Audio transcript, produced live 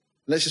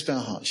Let's just bow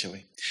our hearts, shall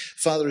we?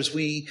 Father, as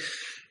we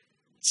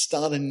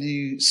start a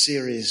new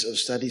series of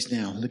studies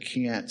now,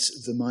 looking at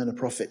the minor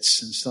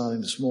prophets and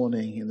starting this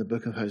morning in the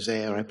book of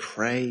Hosea, I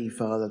pray,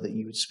 Father, that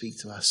you would speak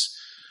to us.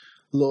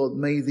 Lord,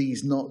 may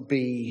these not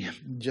be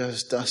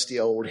just dusty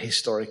old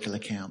historical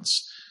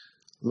accounts.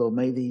 Lord,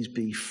 may these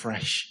be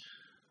fresh.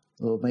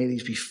 Lord, may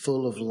these be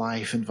full of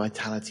life and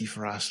vitality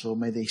for us. Lord,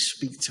 may they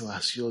speak to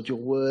us. Lord, your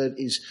word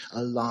is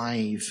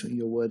alive.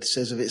 Your word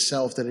says of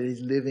itself that it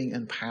is living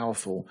and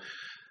powerful.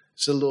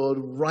 So, Lord,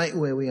 right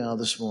where we are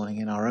this morning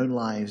in our own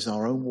lives,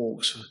 our own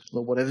walks,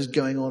 Lord, whatever's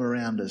going on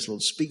around us,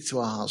 Lord, speak to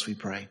our hearts, we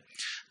pray.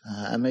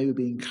 And may we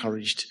be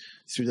encouraged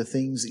through the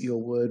things that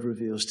your word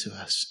reveals to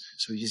us.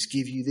 So we just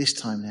give you this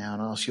time now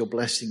and ask your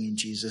blessing in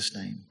Jesus'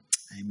 name.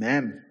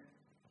 Amen.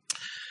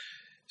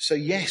 So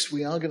yes,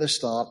 we are going to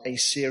start a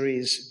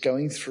series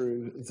going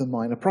through the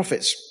minor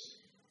prophets.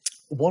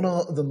 What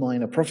are the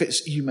minor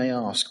prophets, you may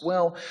ask?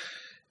 Well,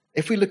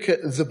 if we look at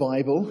the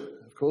Bible,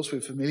 of course,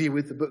 we're familiar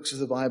with the books of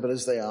the Bible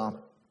as they are.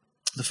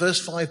 The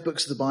first 5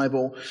 books of the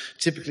Bible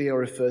typically are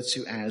referred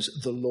to as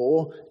the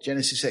law: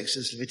 Genesis,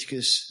 Exodus,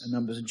 Leviticus,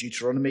 Numbers, and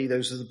Deuteronomy.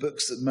 Those are the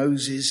books that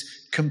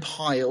Moses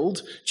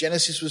compiled.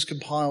 Genesis was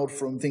compiled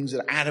from things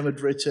that Adam had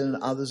written,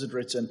 others had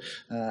written,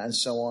 and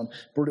so on.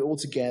 Brought it all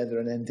together,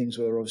 and then things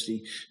were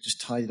obviously just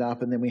tidied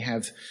up. And then we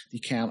have the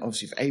account,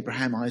 obviously, of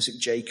Abraham, Isaac,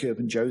 Jacob,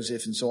 and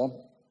Joseph, and so on.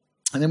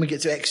 And then we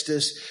get to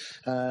Exodus,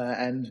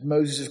 and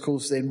Moses, of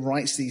course, then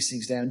writes these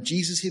things down.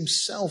 Jesus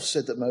himself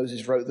said that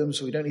Moses wrote them,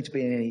 so we don't need to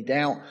be in any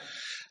doubt.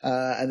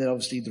 And then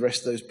obviously the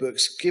rest of those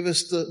books give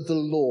us the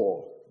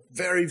law.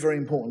 Very, very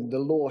important. The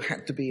law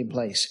had to be in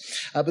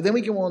place. But then we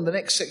go on. The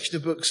next section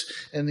of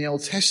books in the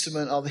Old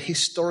Testament are the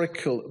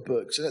historical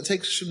books. And that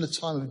takes us from the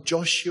time of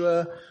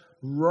Joshua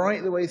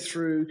right the way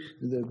through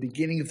the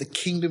beginning of the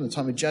kingdom, the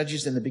time of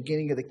Judges, then the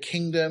beginning of the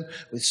kingdom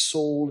with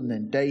Saul and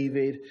then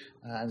David,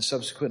 and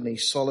subsequently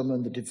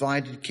Solomon, the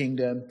divided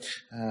kingdom,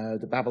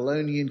 the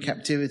Babylonian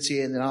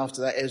captivity, and then after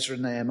that Ezra,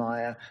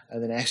 Nehemiah,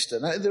 and then Esther.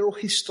 Now, they're all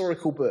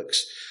historical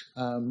books.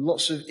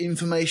 Lots of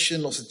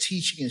information, lots of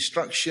teaching,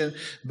 instruction,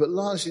 but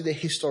largely they're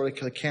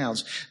historical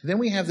accounts. Then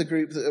we have the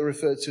group that are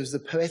referred to as the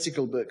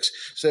poetical books.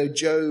 So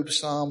Job,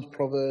 Psalms,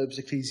 Proverbs,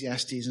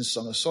 Ecclesiastes, and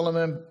Song of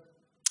Solomon.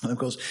 And of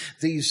course,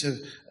 these are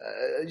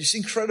just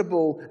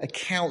incredible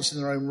accounts in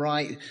their own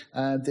right.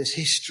 There's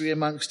history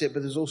amongst it,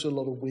 but there's also a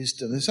lot of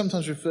wisdom. They're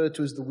sometimes referred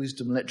to as the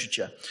wisdom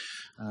literature.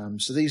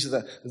 So these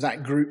are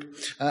that group.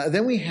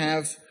 Then we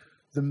have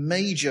the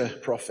major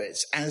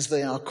prophets, as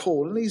they are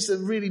called. And these are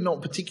really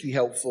not particularly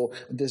helpful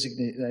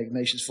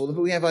designations for them.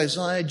 But we have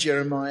Isaiah,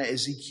 Jeremiah,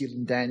 Ezekiel,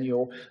 and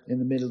Daniel. In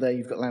the middle there,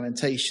 you've got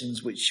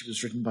Lamentations, which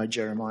was written by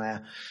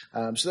Jeremiah.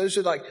 So those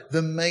are like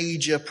the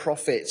major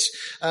prophets.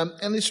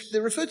 And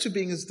they're referred to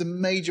being as the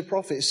major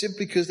prophets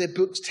simply because their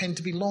books tend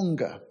to be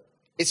longer.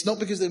 It's not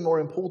because they're more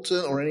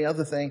important or any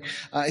other thing.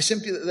 It's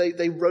simply that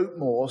they wrote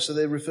more, so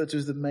they're referred to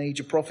as the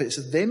major prophets.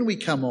 So then we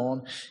come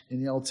on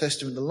in the Old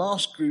Testament. The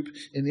last group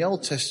in the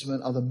Old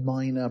Testament are the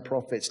minor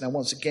prophets. Now,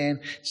 once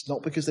again, it's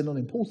not because they're not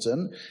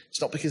important.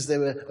 It's not because they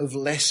were of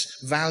less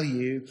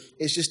value.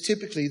 It's just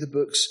typically the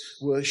books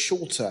were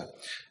shorter.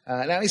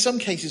 Now, in some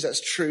cases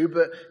that's true,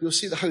 but you'll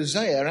see that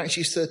Hosea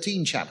actually is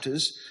 13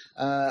 chapters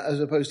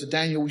as opposed to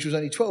Daniel, which was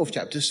only 12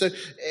 chapters. So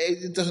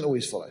it doesn't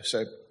always follow.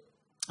 So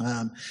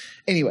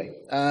anyway,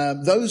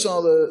 those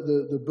are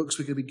the books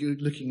we're going to be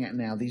looking at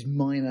now, these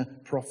minor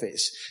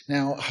prophets.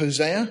 Now,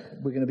 Hosea,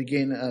 we're going to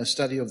begin a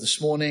study of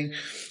this morning.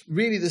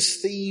 Really, this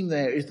theme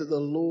there is that the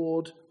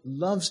Lord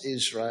loves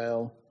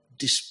Israel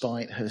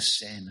despite her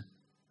sin.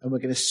 And we're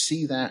going to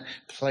see that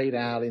played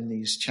out in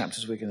these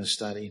chapters we're going to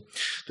study.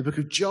 The book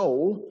of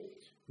Joel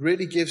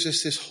really gives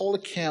us this whole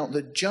account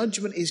that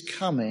judgment is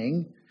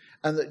coming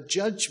and that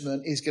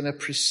judgment is going to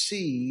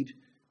precede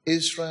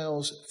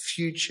Israel's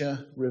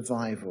future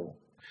revival.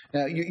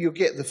 Now, you'll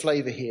get the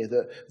flavour here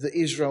that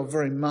Israel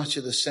very much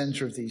at the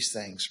centre of these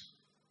things.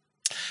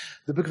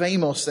 The book of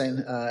Amos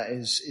then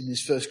is in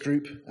this first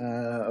group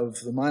of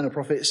the minor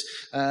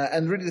prophets.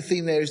 And really the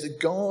theme there is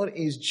that God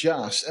is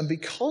just. And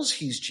because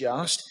he's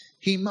just,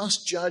 he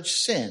must judge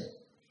sin.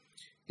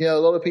 You know, a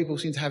lot of people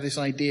seem to have this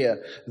idea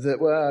that,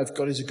 well, if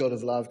God is a God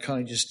of love,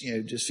 can't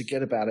you just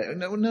forget about it?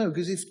 No,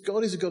 because if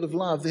God is a God of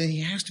love, then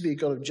he has to be a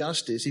God of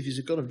justice. If he's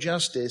a God of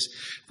justice,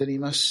 then he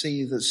must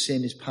see that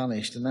sin is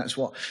punished. And that's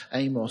what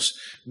Amos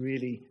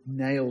really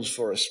nails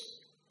for us.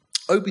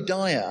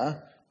 Obadiah,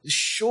 this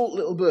short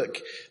little book,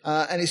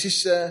 and it's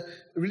this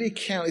really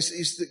account,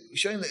 it's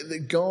showing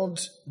that God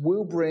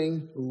will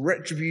bring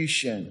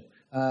retribution.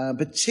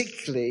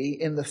 Particularly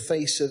in the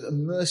face of a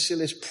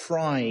merciless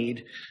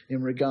pride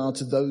in regard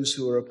to those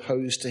who are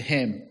opposed to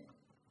him.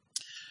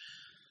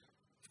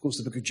 Of course,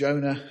 the book of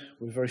Jonah,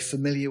 we're very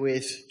familiar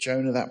with.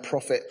 Jonah, that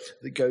prophet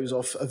that goes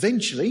off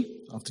eventually,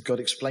 after God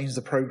explains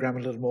the program a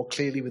little more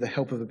clearly with the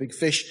help of a big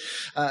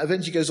fish,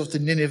 eventually goes off to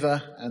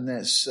Nineveh. And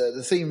that's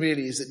the theme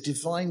really is that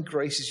divine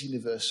grace is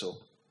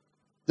universal.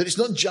 That it's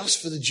not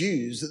just for the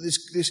Jews, that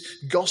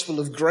this gospel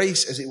of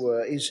grace, as it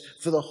were, is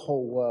for the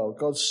whole world.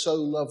 God so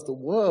loved the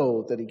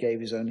world that he gave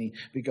his only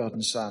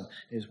begotten Son,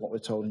 is what we're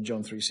told in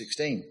John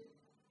 3:16.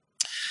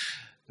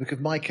 The book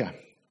of Micah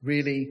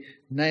really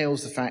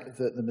nails the fact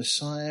that the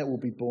Messiah will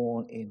be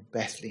born in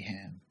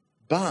Bethlehem,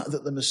 but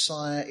that the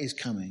Messiah is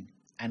coming,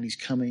 and he's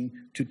coming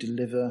to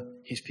deliver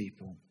his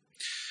people.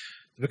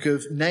 The book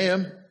of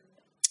Nahum,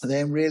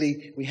 then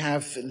really we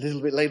have a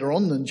little bit later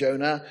on than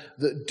Jonah,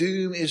 that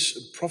doom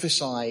is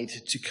prophesied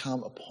to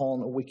come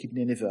upon a wicked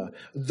Nineveh.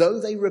 Though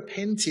they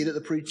repented at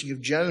the preaching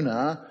of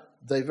Jonah,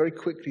 they very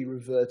quickly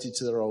reverted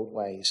to their old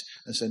ways.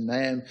 And so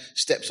Nahum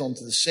steps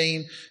onto the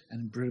scene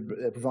and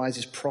provides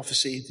this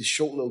prophecy, this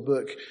short little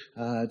book,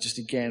 just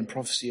again,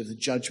 prophecy of the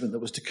judgment that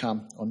was to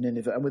come on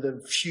Nineveh. And with a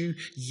few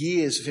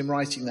years of him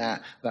writing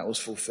that was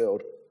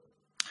fulfilled.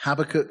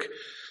 Habakkuk,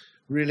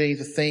 really,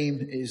 the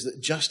theme is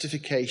that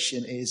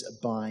justification is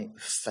by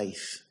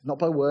faith, not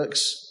by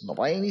works, not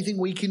by anything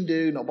we can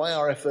do, not by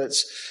our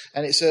efforts.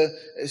 And it's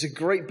a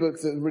great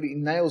book that really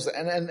nails that.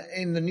 And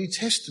in the New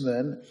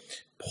Testament,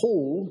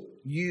 Paul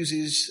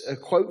uses a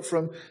quote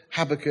from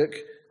Habakkuk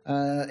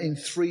in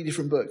 3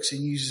 different books. He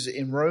uses it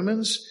in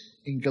Romans,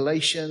 in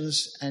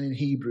Galatians, and in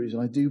Hebrews.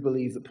 And I do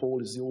believe that Paul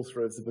is the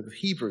author of the book of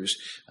Hebrews.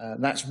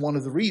 That's one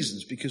of the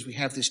reasons, because we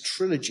have this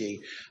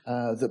trilogy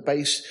that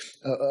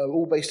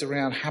all based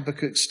around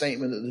Habakkuk's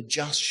statement that the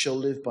just shall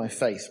live by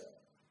faith.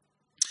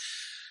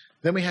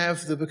 Then we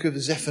have the book of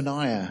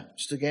Zephaniah,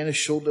 just again a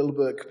short little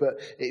book, but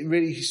it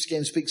really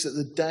again speaks that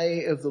the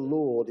day of the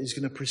Lord is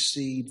going to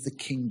precede the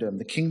kingdom.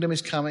 The kingdom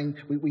is coming.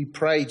 We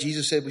pray,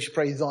 Jesus said we should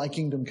pray, thy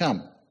kingdom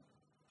come.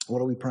 What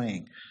are we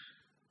praying?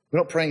 We're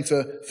not praying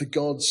for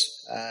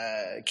God's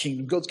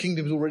kingdom. God's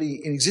kingdom is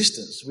already in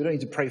existence. We don't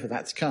need to pray for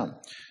that to come.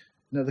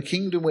 No, the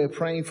kingdom we're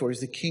praying for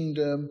is the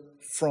kingdom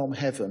from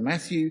heaven.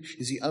 Matthew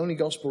is the only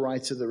gospel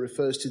writer that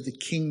refers to the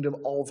kingdom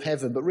of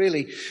heaven. But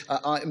really,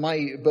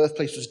 my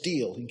birthplace was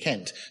Deal in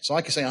Kent. So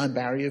I could say I'm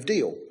Barry of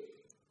Deal.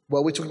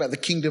 Well, we're talking about the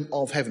kingdom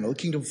of heaven, or the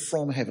kingdom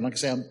from heaven. I can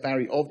say I'm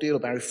Barry of Deal or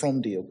Barry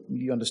from Deal.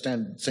 You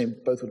understand,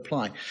 both would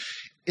apply.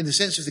 In the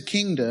sense of the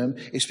kingdom,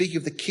 it's speaking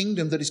of the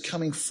kingdom that is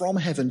coming from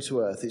heaven to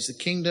earth. It's the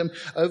kingdom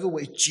over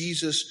which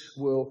Jesus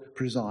will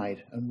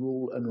preside and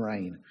rule and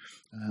reign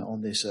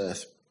on this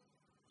earth.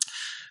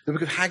 The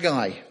book of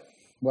Haggai,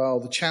 well,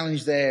 the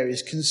challenge there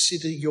is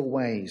consider your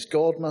ways.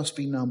 God must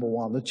be number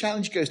one. The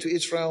challenge goes to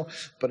Israel,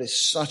 but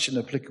it's such an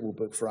applicable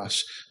book for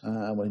us,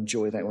 and we'll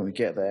enjoy that when we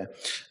get there.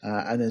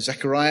 And then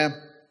Zechariah,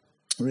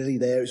 really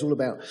there, it's all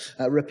about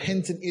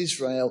repentant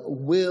Israel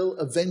will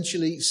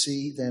eventually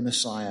see their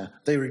Messiah.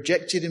 They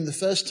rejected him the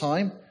first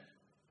time,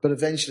 but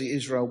eventually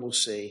Israel will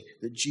see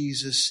that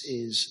Jesus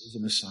is the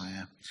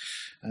Messiah.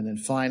 And then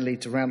finally,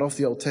 to round off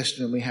the Old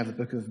Testament, we have the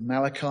book of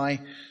Malachi.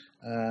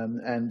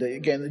 And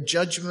again, the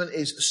judgment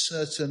is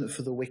certain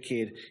for the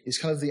wicked is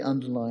kind of the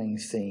underlying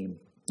theme.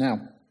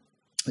 Now,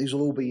 these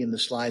will all be in the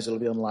slides. It'll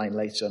be online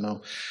later,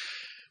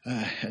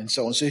 and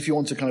so on. So if you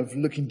want to kind of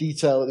look in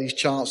detail at these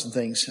charts and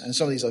things, and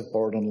some of these I've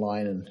borrowed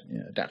online and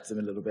adapted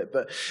them a little bit,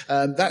 but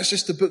that's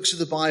just the books of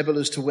the Bible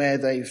as to where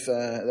they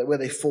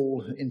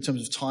fall in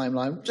terms of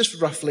timeline.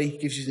 Just roughly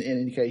gives you an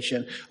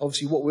indication.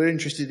 Obviously, what we're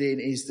interested in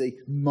is the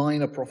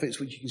minor prophets,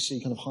 which you can see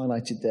kind of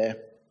highlighted there.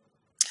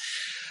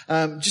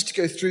 Just to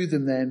go through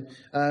them then,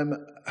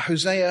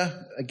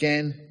 Hosea,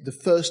 again, the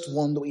first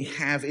one that we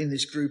have in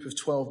this group of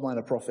 12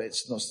 minor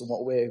prophets. That's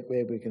where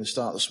we're going to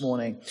start this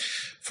morning.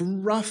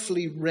 From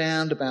roughly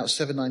round about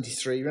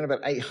 793, around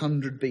about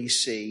 800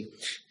 BC,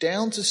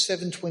 down to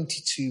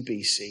 722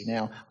 BC.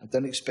 Now, I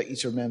don't expect you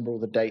to remember all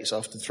the dates. I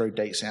have to throw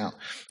dates out.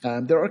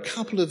 There are a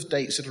couple of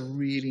dates that are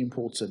really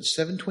important.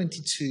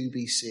 722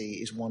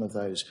 BC is one of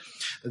those.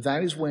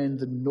 That is when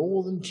the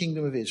northern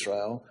kingdom of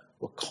Israel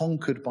were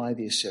conquered by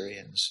the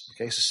Assyrians.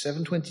 Okay, so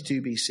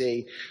 722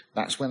 BC,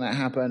 that's when that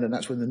happened, and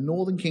that's when the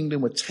northern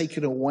kingdom were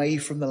taken away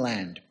from the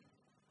land.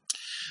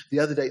 The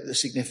other date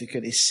that's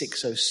significant is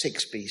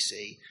 606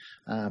 BC,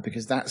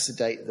 because that's the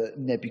date that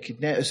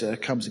Nebuchadnezzar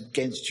comes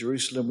against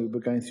Jerusalem. We were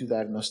going through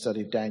that in our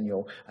study of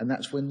Daniel, and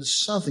that's when the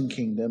southern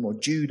kingdom, or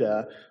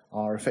Judah,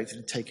 are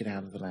effectively taken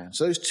out of the land.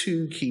 So those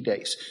two key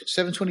dates,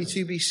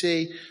 722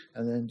 BC,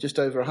 and then just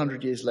over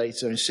 100 years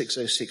later in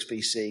 606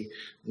 BC,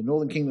 the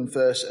northern kingdom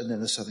first, and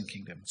then the southern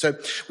kingdom. So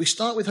we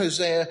start with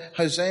Hosea.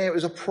 Hosea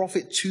is a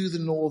prophet to the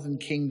northern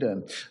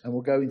kingdom, and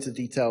we'll go into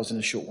details in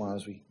a short while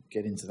as we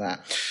get into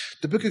that.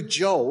 The book of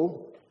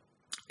Joel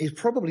is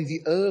probably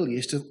the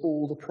earliest of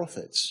all the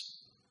prophets,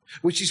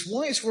 which is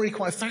why it's very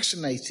quite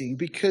fascinating,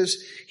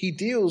 because he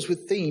deals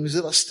with themes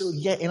that are still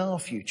yet in our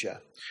future.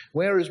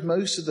 Whereas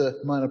most of the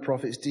minor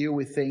prophets deal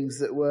with things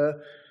that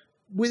were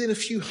within a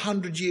few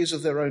hundred years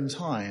of their own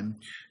time,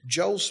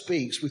 Joel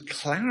speaks with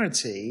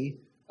clarity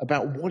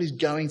about what is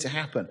going to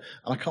happen.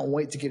 And I can't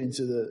wait to get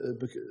into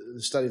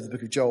the study of the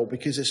book of Joel,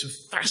 because there's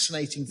some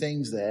fascinating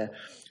things there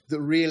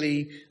that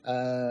really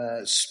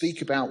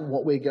speak about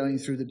what we're going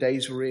through, the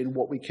days we're in,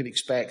 what we can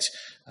expect,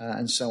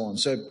 and so on.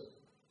 So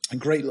a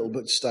great little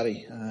book to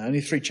study. Only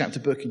a 3-chapter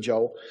book in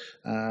Joel.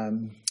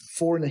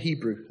 4 in the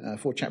Hebrew,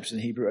 4 chapters in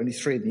the Hebrew, only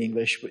 3 in the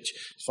English, which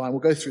is fine. We'll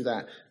go through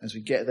that as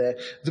we get there.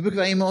 The book of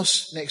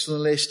Amos, next on the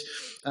list.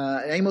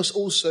 Amos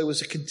also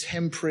was a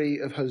contemporary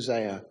of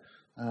Hosea.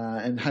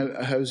 And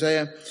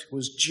Hosea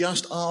was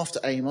just after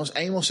Amos.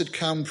 Amos had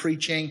come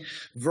preaching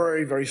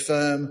very, very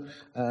firm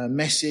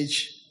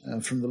message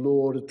from the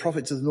Lord, a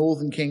prophet to the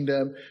northern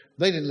kingdom.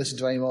 They didn't listen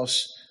to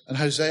Amos. And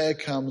Hosea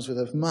comes with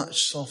a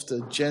much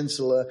softer,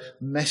 gentler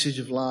message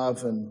of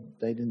love, and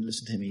they didn't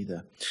listen to him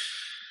either.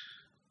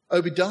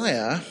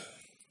 Obadiah,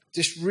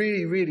 this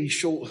really, really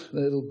short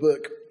little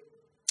book,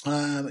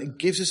 it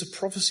gives us a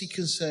prophecy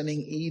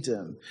concerning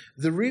Edom.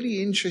 The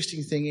really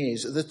interesting thing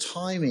is the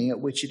timing at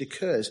which it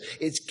occurs.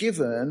 It's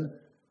given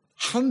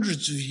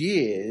hundreds of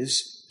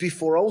years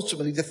before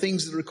ultimately the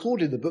things that are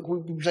recorded in the book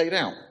will be played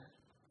out.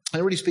 And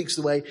it really speaks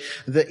to the way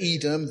that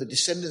Edom, the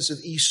descendants of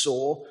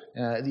Esau,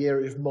 the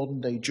area of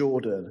modern-day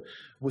Jordan,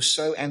 was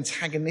so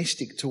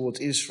antagonistic towards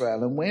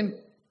Israel. And when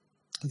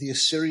the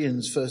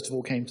Assyrians, first of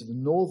all, came to the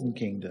northern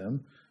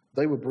kingdom,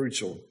 they were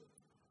brutal.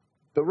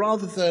 But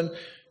rather than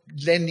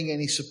lending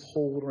any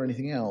support or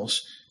anything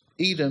else,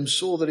 Edom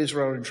saw that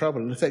Israel were in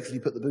trouble and effectively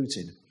put the boot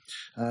in.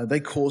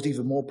 They caused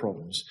even more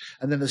problems.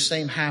 And then the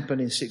same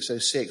happened in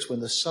 606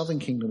 when the southern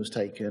kingdom was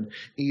taken.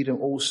 Edom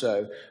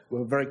also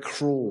were very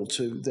cruel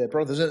to their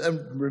brothers.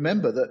 And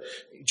remember that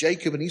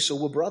Jacob and Esau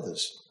were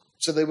brothers.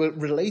 So they were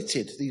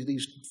related,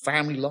 these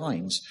family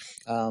lines.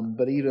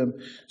 But Edom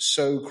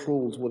so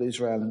cruel toward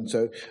Israel. And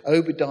so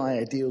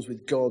Obadiah deals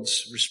with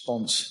God's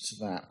response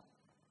to that.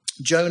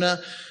 Jonah,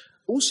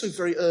 also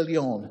very early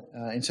on,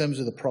 in terms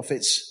of the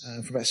prophets,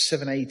 from about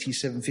 780,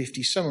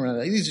 750, somewhere around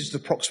there. These are just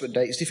approximate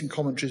dates. Different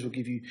commentaries will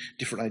give you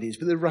different ideas,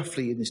 but they're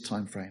roughly in this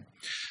time frame.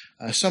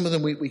 Some of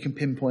them we can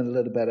pinpoint a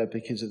little better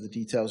because of the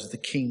details of the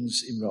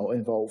kings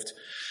involved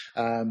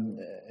at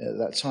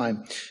that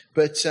time.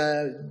 But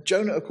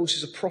Jonah, of course,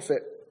 is a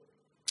prophet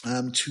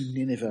to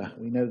Nineveh.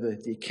 We know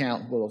the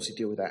account. We'll obviously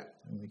deal with that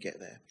when we get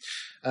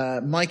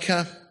there.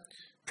 Micah,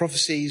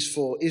 prophecies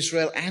for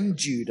Israel and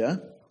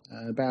Judah,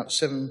 about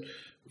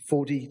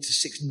 740 to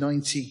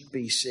 690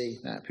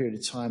 BC, that period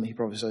of time that he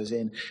prophesies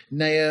in.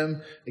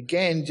 Nahum,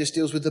 again, just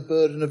deals with the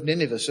burden of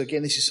Nineveh. So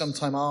again, this is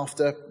sometime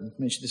after. I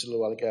mentioned this a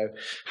little while ago.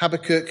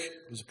 Habakkuk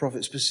was a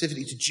prophet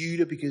specifically to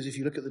Judah, because if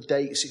you look at the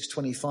date,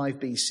 625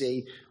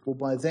 BC, well,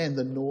 by then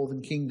the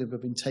northern kingdom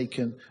had been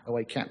taken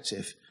away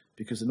captive,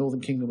 because the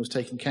northern kingdom was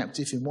taken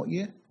captive in what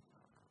year?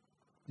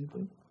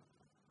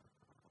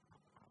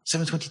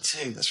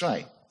 722, that's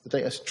right. The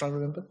date I was trying to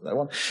remember, that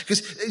one. Because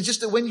it's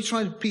just that when you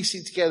try to piece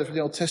it together from the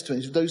Old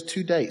Testament, it's those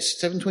two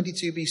dates,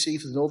 722 BC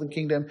for the northern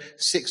kingdom,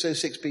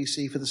 606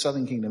 BC for the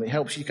southern kingdom. It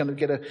helps you kind of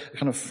get a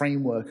kind of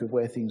framework of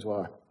where things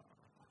were.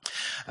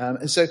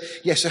 So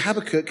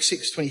Habakkuk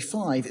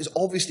 6:25 is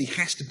obviously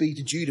has to be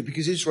to Judah,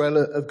 because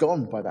Israel have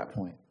gone by that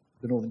point,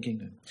 the northern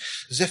kingdom.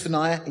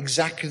 Zephaniah,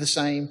 exactly the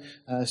same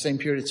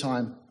period of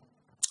time.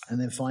 And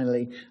then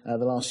finally, the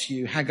last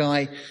few,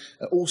 Haggai,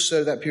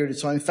 also that period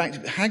of time. In fact,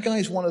 Haggai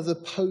is one of the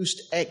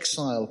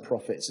post-exile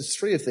prophets. There's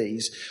 3 of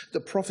these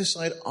that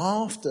prophesied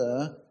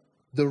after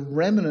the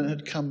remnant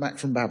had come back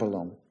from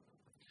Babylon.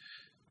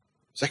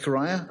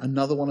 Zechariah,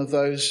 another one of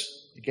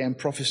those, again,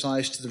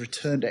 prophesies to the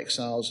returned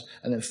exiles.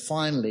 And then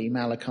finally,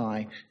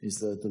 Malachi is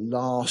the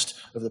last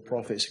of the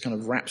prophets. It kind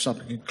of wraps up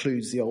and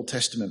concludes the Old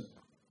Testament.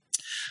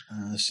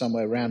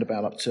 Somewhere around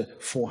about up to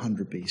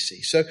 400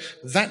 BC. So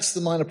that's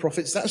the minor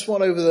prophets. That's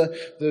what over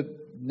the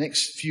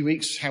next few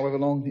weeks, however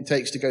long it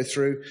takes to go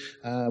through.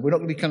 We're not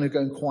going to be kind of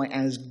going quite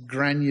as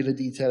granular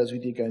detail as we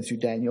did going through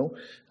Daniel,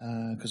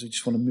 because we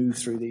just want to move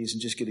through these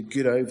and just get a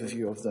good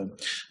overview of them.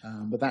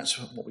 But that's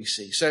what we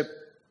see. So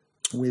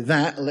with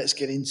that, let's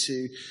get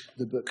into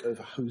the book of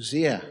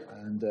Hosea.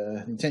 And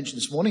the intention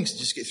this morning is to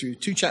just get through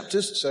 2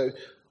 chapters. So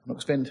I'm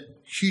not going to spend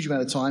a huge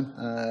amount of time.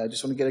 I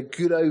just want to get a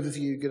good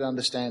overview, good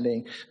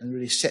understanding, and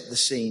really set the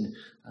scene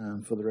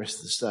for the rest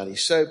of the study.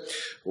 So,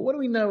 what do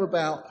we know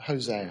about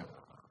Hosea?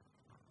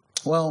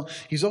 Well,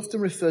 he's often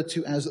referred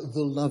to as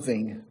the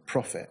loving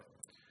prophet.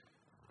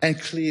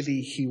 And clearly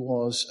he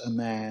was a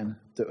man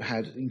that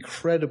had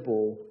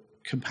incredible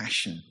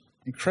compassion,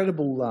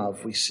 incredible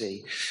love, we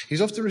see.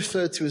 He's often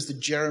referred to as the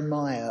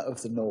Jeremiah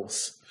of the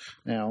North.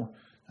 Now,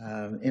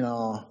 in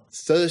our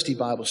Thursday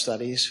Bible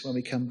studies, when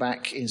we come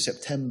back in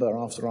September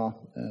after our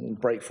little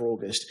break for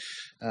August,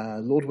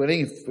 Lord willing,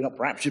 if we're not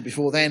raptured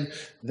before then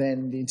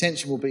the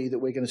intention will be that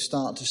we're going to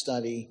start to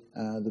study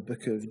the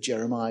book of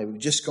Jeremiah. We've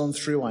just gone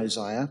through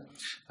Isaiah,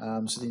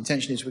 so the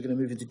intention is we're going to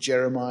move into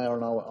Jeremiah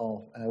on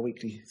our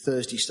weekly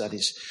Thursday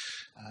studies.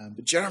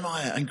 But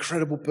Jeremiah,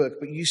 incredible book,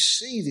 but you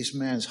see this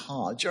man's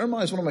heart.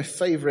 Jeremiah is one of my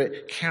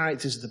favorite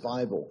characters of the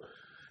Bible.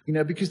 You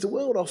know, because the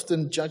world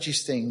often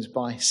judges things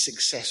by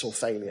success or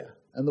failure.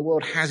 And the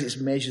world has its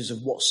measures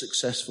of what's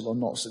successful or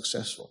not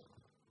successful.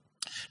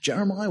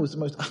 Jeremiah was the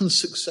most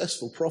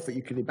unsuccessful prophet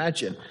you could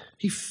imagine.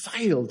 He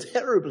failed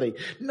terribly.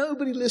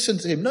 Nobody listened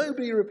to him.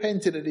 Nobody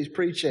repented at his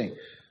preaching.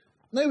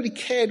 Nobody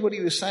cared what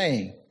he was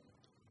saying.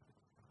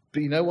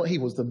 But you know what? He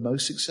was the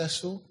most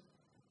successful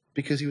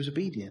because he was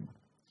obedient.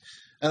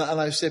 And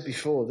I've said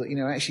before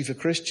that, actually for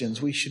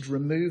Christians, we should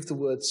remove the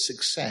word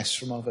success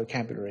from our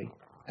vocabulary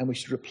and we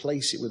should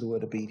replace it with the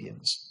word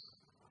obedience.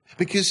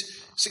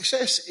 Because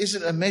success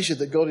isn't a measure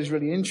that God is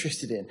really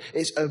interested in.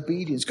 It's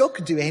obedience. God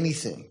can do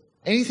anything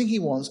he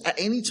wants at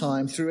any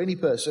time through any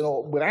person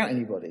or without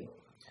anybody.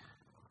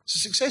 So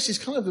success is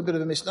kind of a bit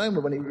of a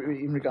misnomer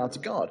in regard to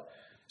God.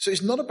 So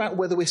it's not about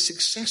whether we're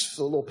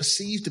successful or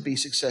perceived to be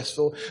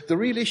successful. The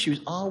real issue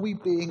is, are we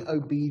being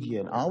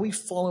obedient? Are we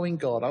following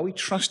God? Are we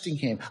trusting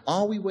him?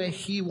 Are we where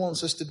he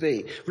wants us to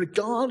be?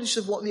 Regardless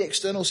of what the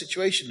external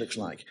situation looks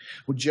like.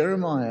 Well,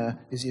 Jeremiah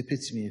is the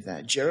epitome of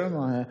that.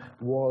 Jeremiah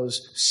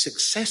was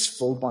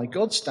successful by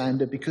God's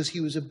standard because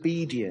he was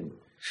obedient.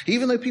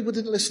 Even though people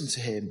didn't listen to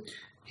him,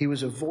 he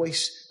was a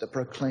voice that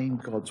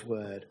proclaimed God's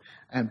word.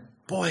 And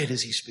boy,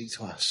 does he speak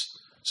to us.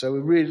 So we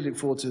really look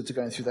forward to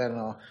going through that in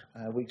our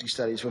weekly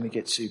studies when we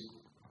get to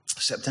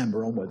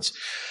September onwards.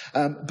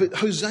 But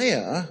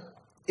Hosea,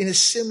 in a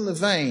similar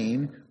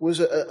vein, was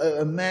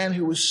a man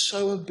who was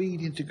so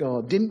obedient to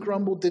God, didn't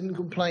grumble, didn't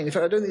complain. In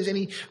fact, I don't think there's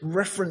any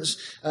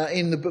reference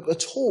in the book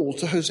at all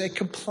to Hosea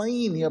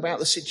complaining about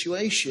the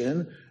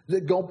situation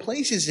that God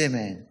places him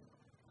in.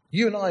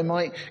 You and I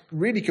might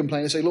really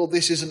complain and say, Lord,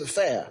 this isn't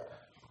fair.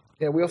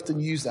 We often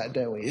use that,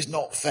 don't we? It's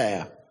not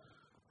fair.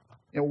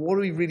 What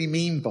do we really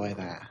mean by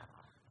that?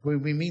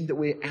 We mean that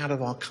we're out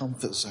of our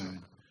comfort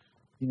zone.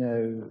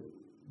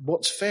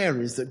 What's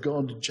fair is that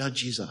God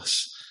judges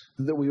us,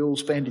 and that we all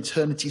spend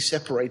eternity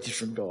separated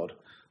from God.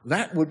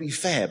 That would be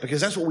fair,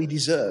 because that's what we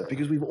deserve,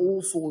 because we've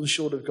all fallen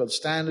short of God's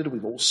standard,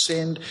 we've all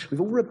sinned,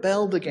 we've all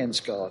rebelled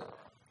against God.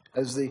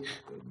 As the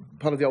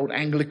part of the old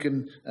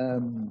Anglican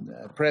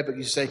prayer book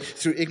used to say,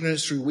 through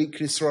ignorance, through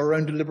weakness, through our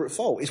own deliberate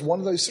fault. It's one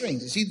of those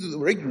things. It's either that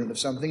we're ignorant of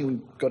something and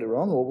we've got it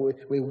wrong, or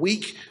we're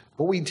weak,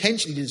 or we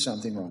intentionally did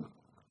something wrong.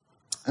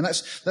 And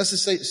that's the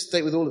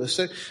state with all of us.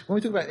 So when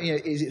we talk about,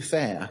 is it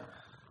fair?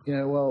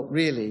 Well,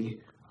 really,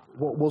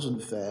 what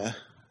wasn't fair?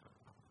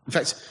 In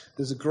fact,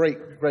 there's a great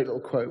little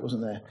quote,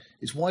 wasn't there?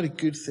 It's why do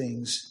good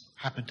things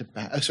happen to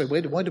bad?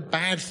 Why do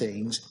bad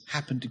things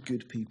happen to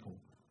good people?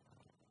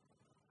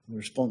 And the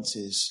response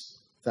is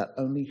that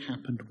only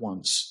happened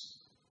once,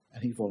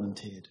 and he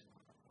volunteered.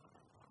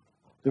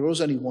 There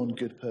was only one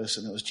good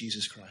person, that was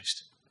Jesus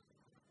Christ.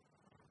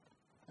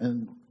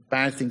 And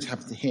bad things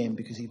happened to him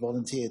because he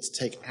volunteered to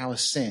take our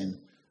sin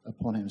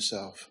upon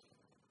himself.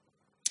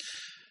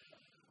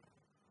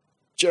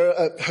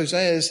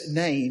 Hosea's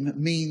name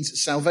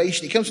means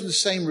salvation. It comes from the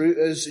same root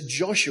as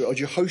Joshua or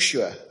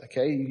Jehoshua.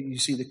 Okay, you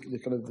see the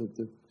kind of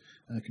the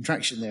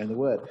contraction there in the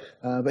word.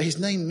 But his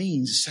name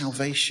means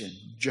salvation.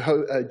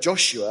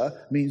 Joshua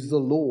means the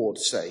Lord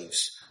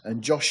saves.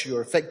 And Joshua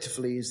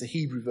effectively is the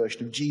Hebrew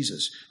version of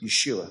Jesus,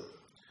 Yeshua.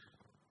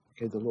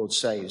 Okay, the Lord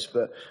saves.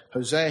 But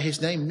Hosea,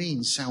 his name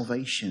means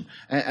salvation.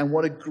 And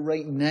what a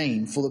great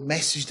name for the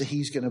message that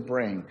he's going to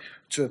bring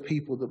to a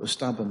people that were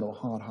stubborn or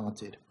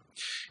hard-hearted.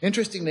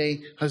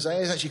 Interestingly, Hosea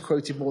is actually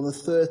quoted more than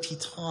 30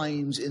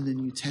 times in the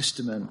New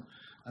Testament,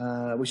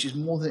 which is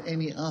more than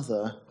any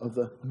other of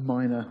the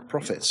minor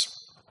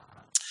prophets.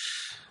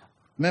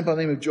 A man by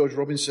the name of George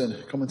Robinson,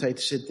 a commentator,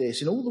 said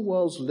this: in all the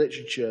world's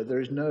literature, there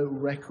is no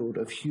record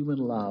of human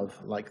love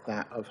like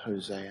that of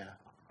Hosea.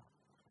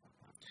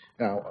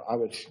 Now, I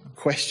would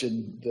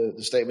question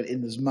the statement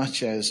in as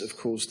much as, of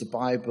course, the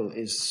Bible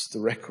is the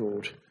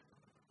record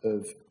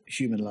of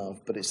human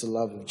love, but it's the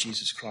love of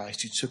Jesus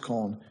Christ who took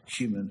on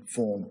human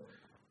form.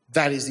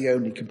 That is the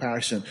only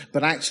comparison.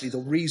 But actually, the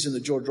reason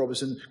that George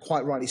Robinson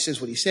quite rightly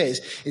says what he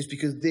says is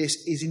because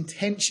this is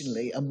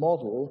intentionally a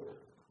model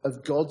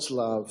of God's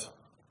love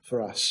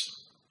for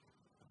us.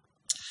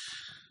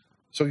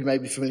 Some of you may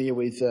be familiar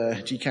with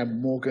G. Campbell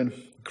Morgan,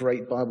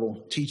 great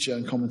Bible teacher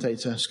and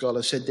commentator,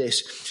 scholar, said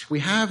this: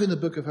 we have in the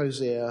book of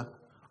Hosea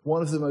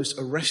one of the most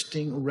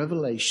arresting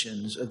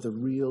revelations of the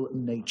real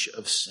nature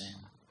of sin,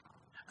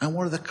 and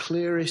one of the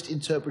clearest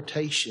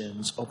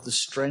interpretations of the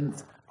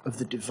strength of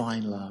the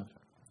divine love.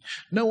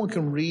 No one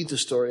can read the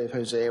story of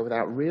Hosea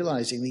without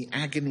realizing the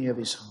agony of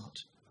his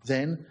heart.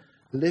 Then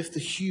lift the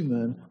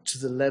human to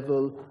the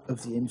level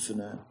of the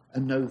infinite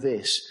and know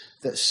this,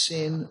 that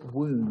sin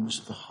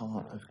wounds the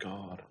heart of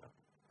God.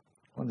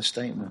 What a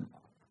statement.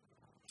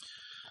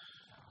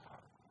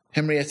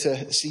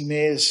 Henrietta C.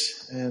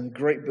 Mears, in the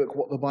great book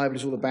What the Bible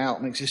is All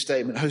About, makes this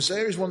statement: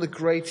 Hosea is one of the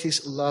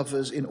greatest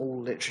lovers in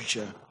all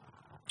literature.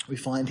 We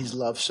find his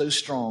love so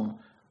strong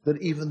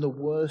that even the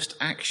worst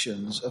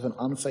actions of an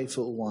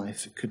unfaithful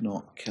wife could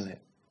not kill it.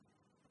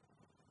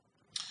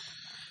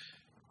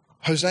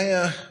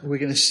 Hosea, we're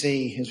going to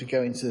see as we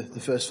go into the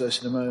first verse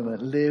in a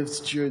moment,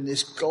 lived during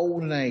this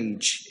golden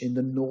age in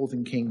the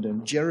northern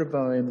kingdom,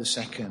 Jeroboam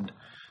II.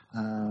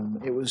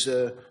 It was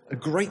a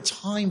great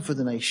time for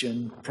the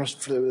nation,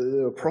 they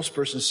were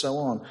prosperous and so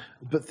on,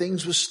 but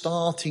things were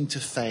starting to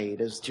fade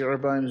as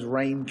Jeroboam's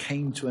reign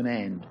came to an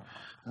end.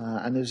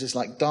 And there was this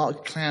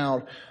dark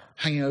cloud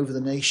hanging over the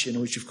nation,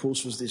 which of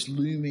course was this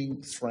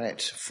looming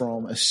threat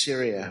from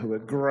Assyria, who were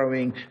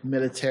growing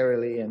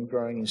militarily and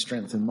growing in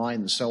strength and might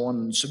and so on,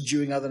 and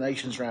subduing other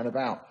nations round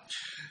about.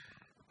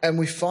 And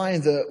we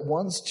find that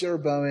once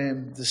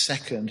Jeroboam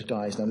II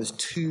dies, now there's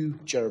two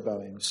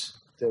Jeroboams.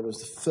 There was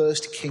the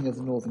first king of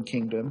the northern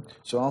kingdom.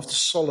 So after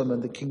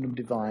Solomon, the kingdom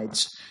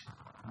divides.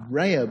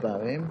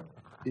 Rehoboam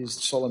is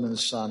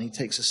Solomon's son. He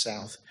takes the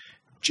south.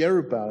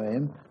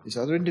 Jeroboam, this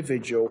other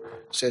individual,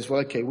 says,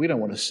 well, okay, we don't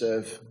want to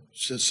serve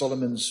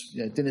Solomon's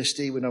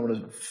dynasty. We don't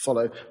want to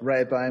follow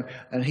Rehoboam.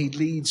 And he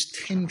leads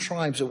 10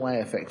 tribes away,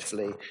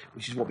 effectively,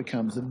 which is what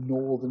becomes the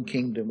northern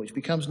kingdom, which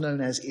becomes known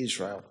as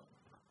Israel.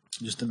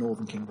 Just the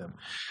northern kingdom.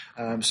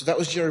 So that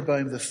was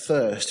Jeroboam the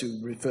first,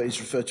 who is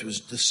referred to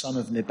as the son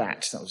of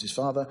Nebat. That was his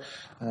father.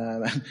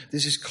 And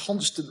there's this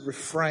constant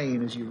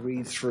refrain as you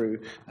read through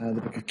the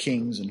book of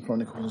Kings and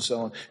Chronicles and so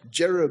on.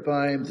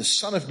 Jeroboam, the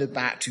son of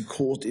Nebat, who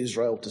caused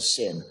Israel to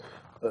sin.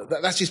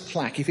 That's his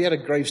plaque. If he had a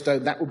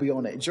gravestone, that would be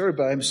on it.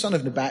 Jeroboam, son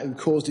of Nebat, who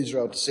caused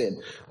Israel to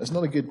sin. That's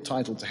not a good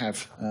title to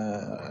have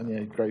on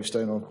a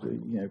gravestone or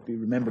be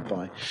remembered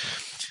by.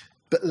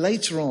 But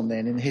later on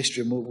then in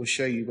history, and we'll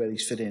show you where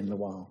these fit in a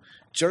while,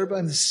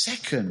 Jeroboam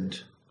II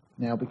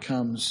now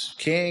becomes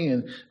king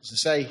and, as I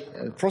say,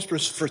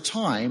 prosperous for a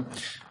time.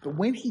 But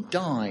when he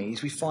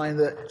dies, we find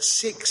that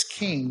 6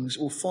 kings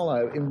will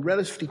follow in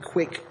relatively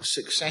quick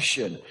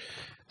succession.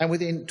 And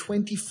within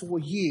 24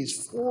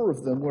 years, 4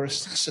 of them were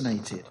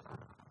assassinated.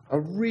 A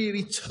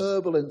really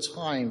turbulent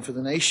time for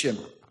the nation.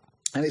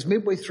 And it's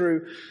midway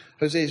through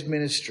Hosea's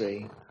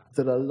ministry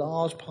that a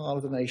large part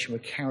of the nation were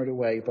carried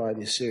away by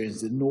the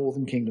Assyrians, the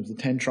northern kingdoms, the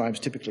 10 tribes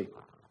typically.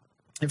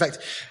 In fact,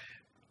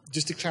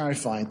 just to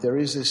clarify, there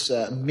is this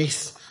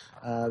myth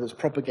that's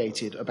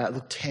propagated about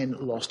the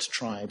 10 lost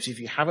tribes. If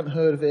you haven't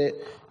heard of it,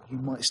 you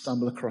might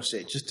stumble across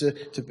it. Just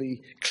to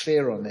be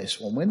clear on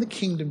this one, when the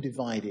kingdom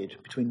divided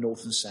between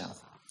north and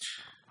south,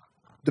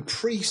 the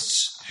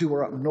priests who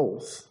were up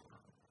north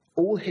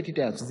all headed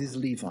down, so these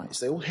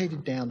Levites, they all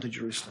headed down to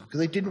Jerusalem because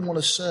they didn't want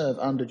to serve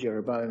under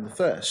Jeroboam the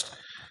first.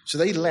 So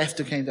they left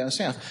and came down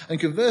south. And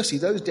conversely,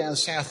 those down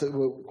south that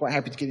were quite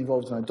happy to get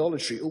involved in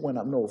idolatry all went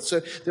up north. So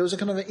there was a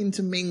kind of an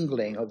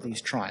intermingling of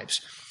these tribes.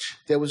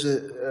 There was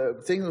a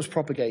thing that was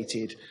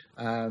propagated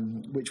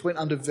which went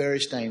under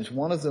various names.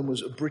 One of them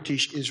was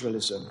British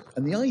Israelism.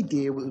 And the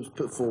idea was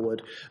put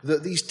forward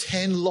that these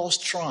 10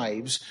 lost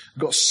tribes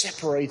got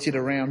separated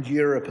around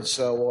Europe and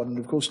so on. And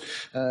of course,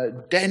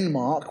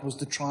 Denmark was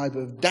the tribe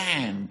of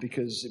Dan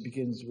because it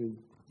begins with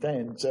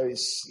Dan. So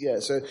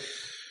so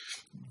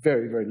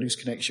very, very loose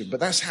connection. But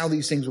that's how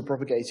these things were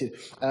propagated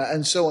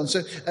and so on.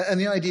 So, and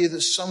the idea that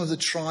some of the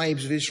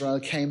tribes of Israel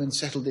came and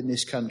settled in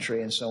this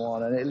country and so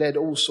on. And it led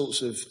all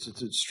sorts of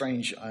to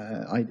strange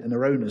and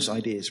erroneous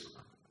ideas.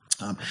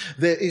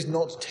 There is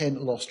not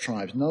 10 lost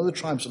tribes. None of the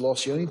tribes are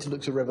lost. You only need to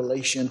look to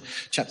Revelation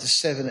chapter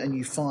 7 and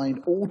you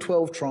find all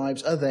 12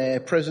 tribes are there,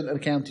 present and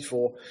accounted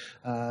for.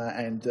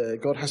 And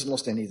God hasn't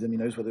lost any of them. He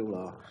knows where they all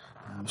are.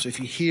 So if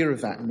you hear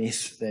of that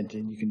myth, then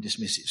you can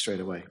dismiss it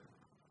straight away.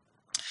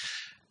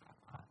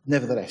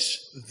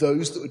 Nevertheless,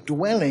 those that were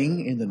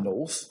dwelling in the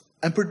north,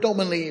 and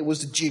predominantly it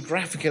was the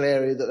geographical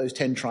area that those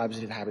 10 tribes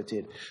had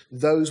inhabited,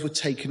 those were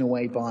taken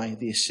away by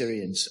the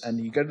Assyrians. And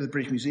you go to the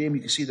British Museum,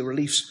 you can see the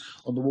reliefs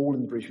on the wall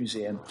in the British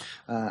Museum.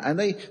 And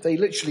they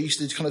literally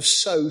used to kind of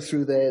sew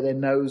through their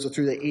nose or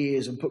through their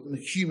ears and put the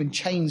human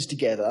chains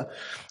together.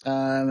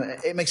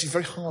 It makes it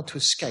very hard to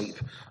escape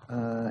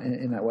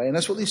in that way. And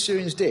that's what the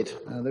Assyrians did.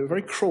 They were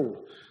very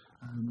cruel.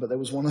 But there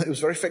was it was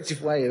a very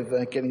effective way of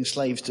getting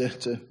slaves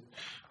to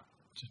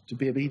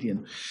be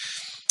obedient.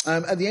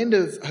 At the end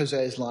of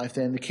Hosea's life,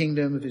 then, the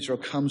kingdom of Israel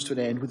comes to an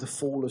end with the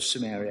fall of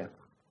Samaria.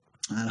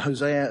 And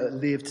Hosea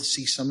lived to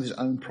see some of his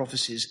own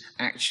prophecies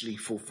actually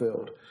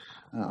fulfilled.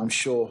 I'm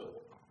sure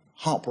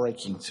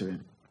heartbreaking to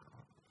him.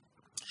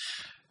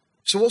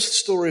 So what's the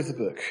story of the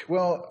book?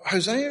 Well,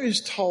 Hosea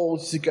is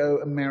told to go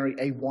and marry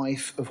a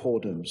wife of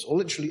whoredoms, or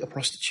literally a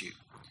prostitute.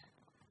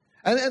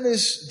 And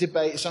there's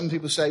debate. Some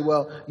people say,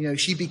 well,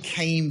 she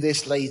became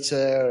this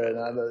later.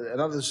 And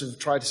others have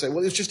tried to say, well,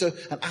 it was just an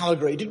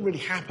allegory. It didn't really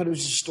happen. It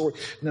was just a story.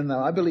 No.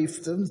 I believe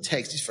from the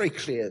text, it's very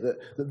clear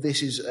that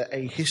this is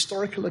a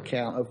historical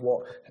account of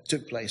what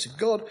took place. And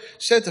God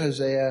said to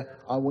Hosea,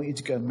 I want you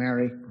to go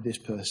marry this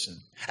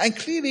person. And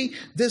clearly,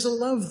 there's a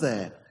love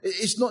there.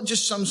 It's not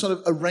just some sort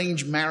of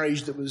arranged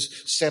marriage that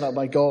was set up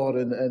by God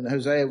and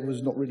Hosea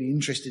was not really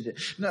interested in it.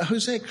 No,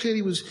 Hosea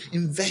clearly was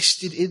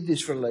invested in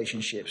this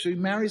relationship. So he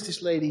marries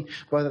this lady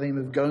by the name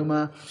of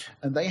Gomer,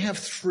 and they have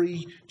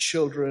 3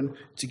 children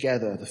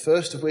together. The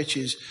first of which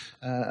is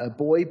a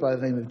boy by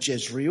the name of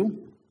Jezreel.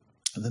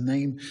 And the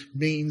name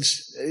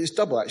it's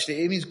double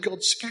actually. It means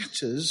God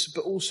scatters,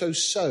 but also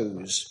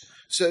sows.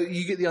 So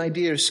you get the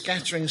idea of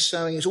scattering and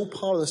sowing. It's all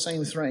part of the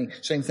same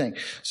thing.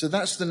 So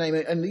that's the name.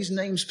 And these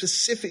names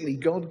specifically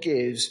God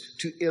gives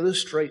to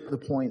illustrate the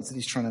point that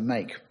he's trying to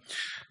make.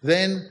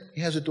 Then he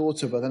has a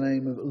daughter by the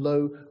name of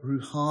Lo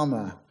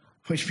Ruhamah,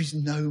 which means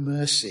no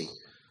mercy.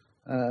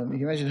 You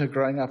can imagine her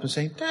growing up and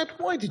saying, Dad,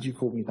 why did you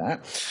call me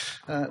that?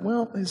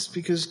 Well, it's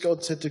because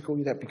God said to call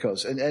you that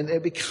because. And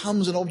it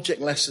becomes an object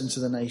lesson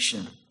to the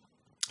nation.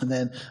 And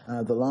then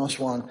the last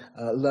one,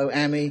 Lo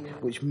Ami,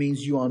 which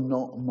means you are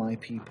not my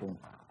people.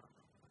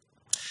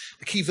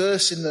 The key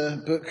verse in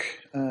the book,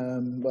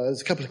 well,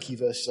 there's a couple of key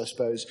verses, I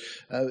suppose.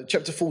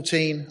 Chapter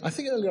 14, I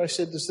think earlier I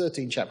said there's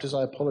 13 chapters.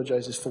 I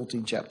apologize, there's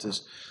 14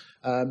 chapters.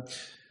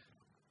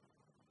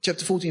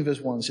 Chapter 14,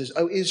 verse 1 says,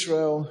 O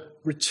Israel,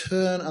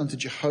 return unto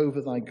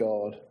Jehovah thy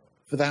God,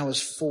 for thou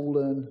hast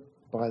fallen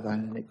by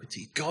thine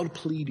iniquity. God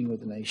pleading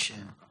with the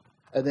nation.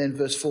 And then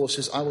verse 4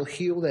 says, I will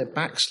heal their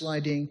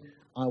backsliding,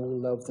 I will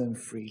love them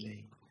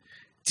freely.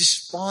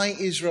 Despite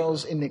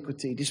Israel's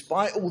iniquity,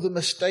 despite all the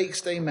mistakes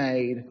they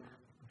made,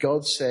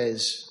 God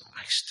says,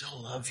 I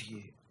still love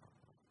you.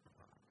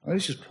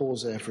 Let's just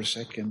pause there for a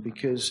second,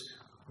 because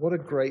what a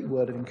great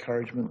word of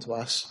encouragement to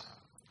us.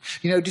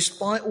 You know,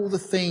 despite all the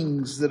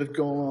things that have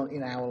gone on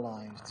in our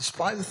lives,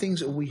 despite the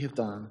things that we have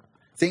done,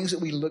 things that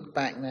we look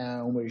back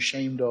now and we're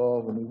ashamed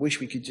of, and we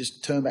wish we could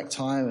just turn back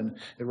time and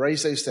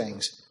erase those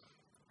things,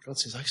 God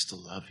says, I still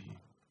love you.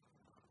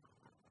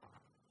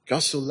 God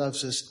still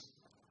loves us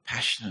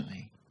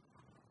passionately.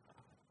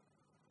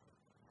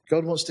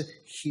 God wants to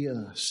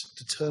heal us,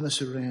 to turn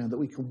us around, that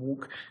we can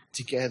walk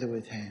together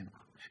with him.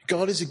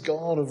 God is a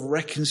God of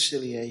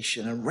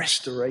reconciliation and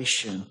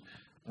restoration,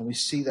 and we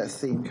see that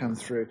theme come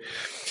through.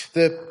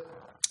 The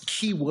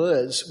key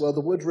words, well,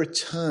 the word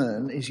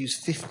return is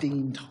used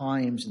 15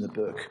 times in the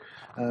book.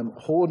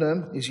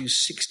 Hornum is used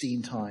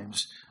 16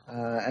 times.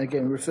 And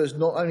again, it refers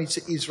not only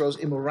to Israel's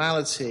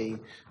immorality,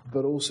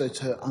 but also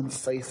to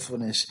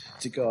unfaithfulness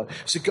to God.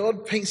 So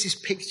God paints this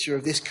picture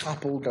of this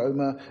couple,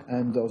 Gomer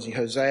and obviously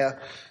Hosea,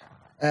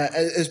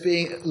 as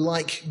being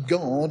like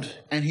God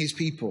and his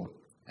people.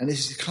 And this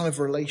is the kind of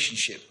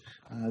relationship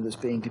that's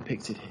being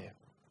depicted here.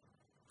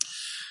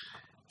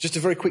 Just a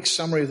very quick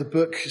summary of the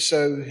book.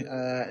 So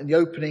in the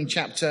opening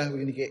chapter, we're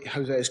going to get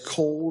Hosea's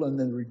call and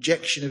then the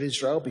rejection of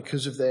Israel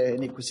because of their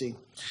iniquity.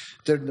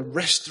 Then the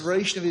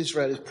restoration of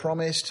Israel is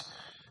promised.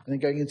 And then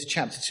going into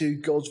chapter 2,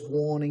 God's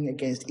warning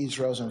against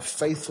Israel's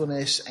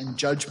unfaithfulness and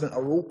judgment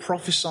are all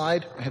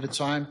prophesied ahead of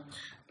time.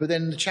 But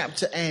then the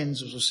chapter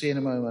ends, as we'll see in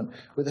a moment,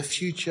 with a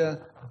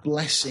future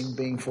blessing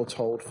being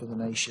foretold for the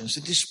nation. So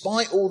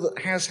despite all that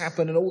has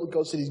happened and all that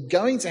God said is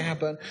going to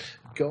happen,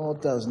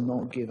 God does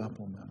not give up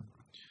on them.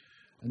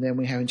 And then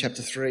we have in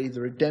chapter 3, the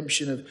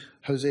redemption of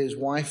Hosea's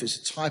wife is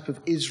a type of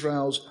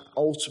Israel's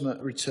ultimate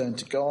return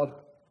to God.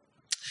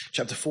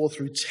 Chapter 4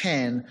 through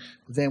 10,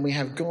 then we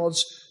have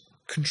God's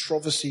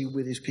controversy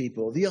with his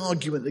people, the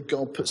argument that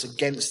God puts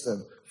against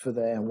them for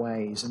their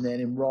ways. And then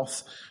in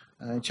wrath,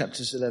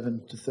 chapters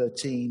 11 to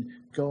 13,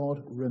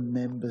 God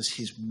remembers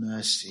his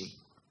mercy.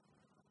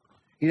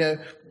 You know,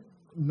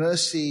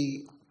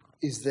 mercy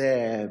is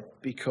there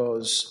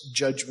because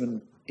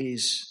judgment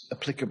is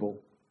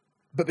applicable.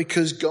 But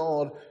because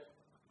God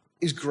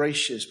is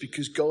gracious,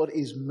 because God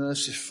is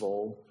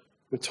merciful,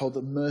 we're told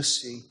that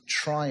mercy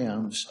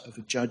triumphs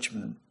over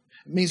judgment.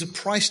 It means a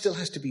price still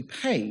has to be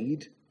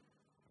paid,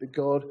 but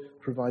God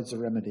provides a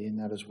remedy in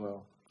that as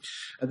well.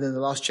 And then the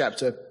last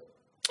chapter,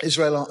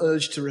 Israel are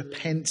urged to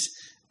repent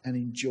and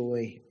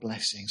enjoy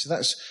blessing. So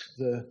that's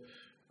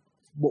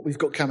what we've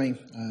got coming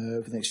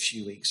over the next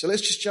few weeks. So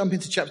let's just jump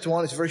into chapter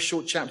 1. It's a very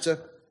short chapter.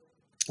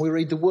 We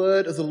read the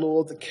word of the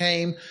Lord that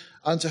came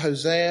unto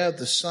Hosea,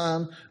 the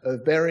son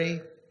of Beri,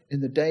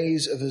 in the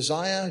days of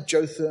Uzziah,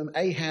 Jotham,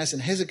 Ahaz,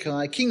 and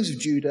Hezekiah, kings of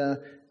Judah,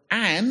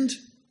 and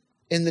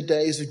in the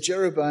days of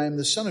Jeroboam,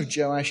 the son of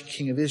Joash,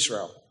 king of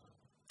Israel.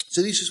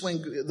 So this is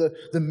when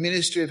the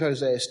ministry of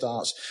Hosea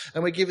starts.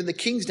 And we're given the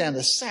kings down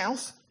the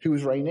south who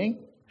was reigning,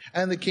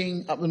 and the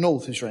king up the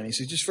north who's reigning.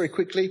 So just very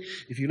quickly,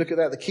 if you look at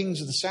that, the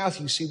kings of the south,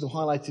 you see them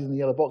highlighted in the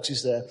yellow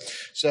boxes there.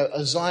 So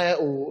Uzziah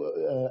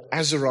or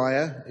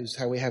Azariah is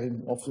how we have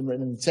him often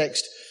written in the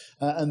text.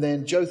 And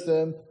then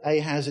Jotham,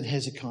 Ahaz, and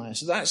Hezekiah.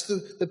 So that's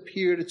the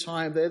period of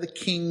time. They're the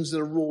kings that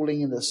are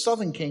ruling in the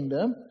southern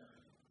kingdom.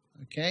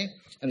 Okay?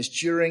 And it's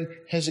during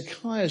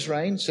Hezekiah's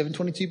reign,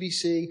 722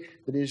 BC,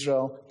 that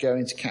Israel go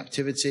into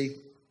captivity.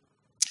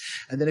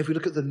 And then if we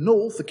look at the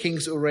north, the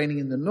kings that were reigning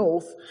in the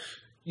north,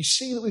 you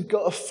see that we've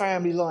got a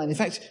family line. In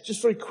fact,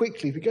 just very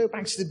quickly, if we go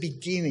back to the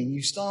beginning,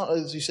 you start,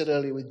 as we said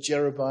earlier, with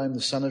Jeroboam,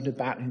 the son of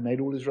Nebat, who made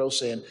all Israel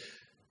sin.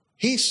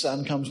 His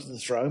son comes to the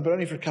throne, but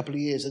only for a couple of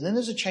years. And then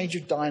there's a change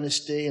of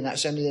dynasty, and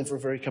that's only then for a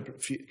very couple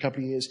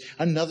of years.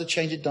 Another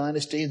change of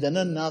dynasty, and then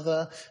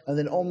another. And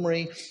then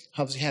Omri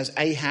obviously has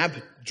Ahab,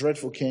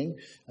 dreadful king.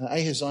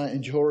 Ahaziah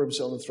and Jehoram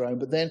sit on the throne.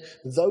 But then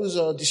those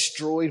are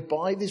destroyed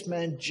by this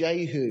man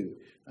Jehu.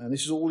 And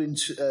this is all in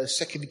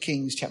 2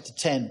 Kings chapter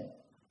 10.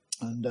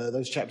 And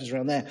those chapters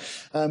around there.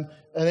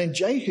 And then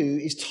Jehu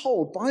is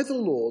told by the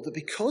Lord that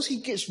because he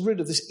gets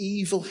rid of this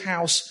evil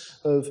house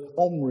of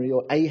Omri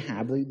or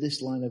Ahab,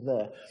 this line over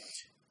there,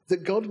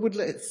 that God would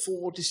let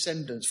 4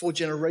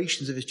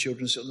 generations of his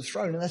children sit on the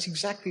throne. And that's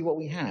exactly what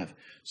we have.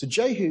 So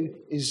Jehu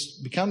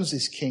becomes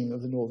this king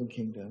of the northern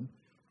kingdom.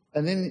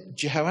 And then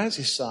Jehoahaz,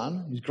 his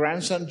son, his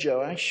grandson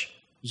Joash,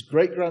 His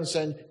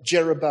great-grandson,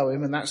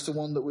 Jeroboam, and that's the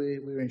one that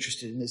we're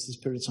interested in this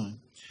period of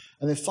time.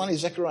 And then finally,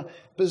 Zechariah.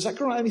 But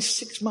Zechariah only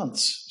 6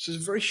 months, so it's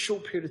a very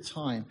short period of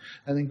time.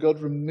 And then God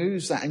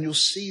removes that, and you'll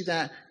see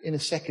that in a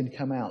second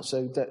come out.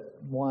 So that's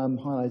why I'm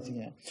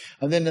highlighting it.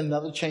 And then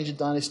another change of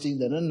dynasty,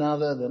 then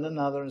another,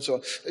 and so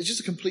on. It's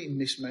just a complete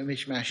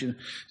mishmash and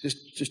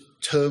just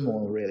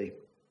turmoil, really.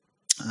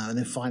 And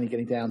then finally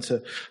getting down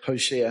to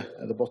Hosea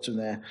at the bottom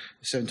there,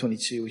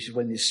 722, which is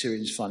when the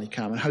Assyrians finally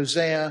come. And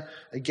Hosea,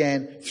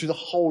 again, through the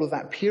whole of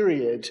that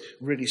period,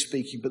 really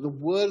speaking, but the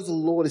word of the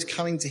Lord is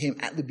coming to him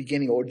at the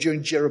beginning, or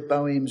during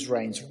Jeroboam's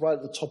reign, so right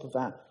at the top of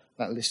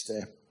that list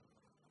there.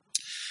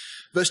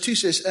 Verse 2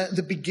 says,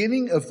 the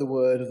beginning of the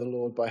word of the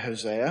Lord by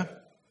Hosea.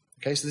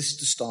 Okay, so this is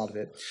the start of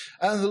it.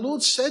 And the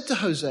Lord said to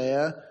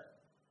Hosea,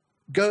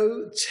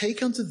 go,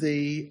 take unto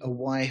thee a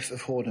wife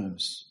of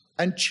whoredoms,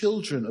 and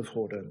children of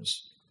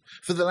whoredoms.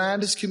 For the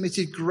land has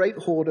committed great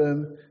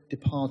whoredom,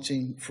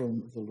 departing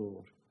from the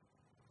Lord.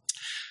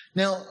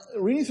 Now,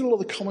 reading through all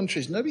the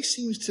commentaries, nobody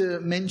seems to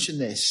mention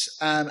this,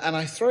 and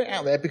I throw it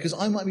out there because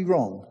I might be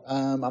wrong.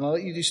 And I'll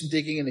let you do some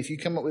digging, and if you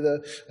come up with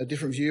a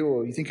different view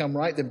or you think I'm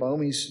right, then by all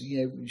means,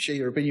 share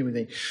your opinion with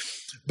me.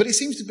 But it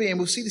seems to be, and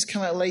we'll see this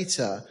come out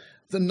later,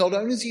 that not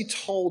only is he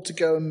told to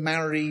go and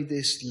marry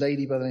this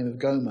lady by the name of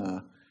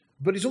Gomer,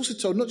 but he's also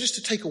told not just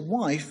to take a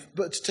wife,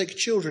 but to take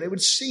children. It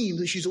would seem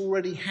that she's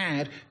already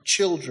had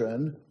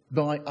children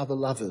by other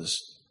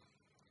lovers.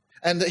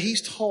 And that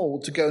he's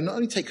told to go not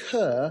only take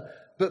her,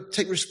 but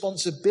take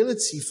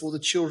responsibility for the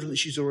children that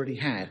she's already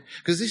had.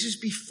 Because this is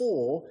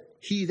before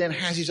he then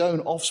has his own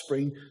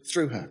offspring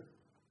through her.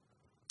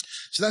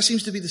 So that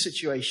seems to be the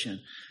situation.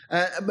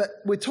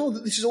 But we're told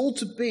that this is all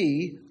to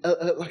be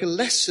like a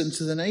lesson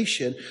to the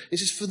nation. It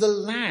says, for the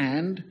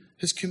land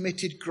has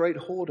committed great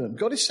whoredom.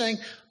 God is saying,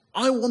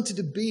 I wanted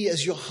to be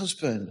as your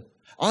husband.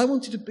 I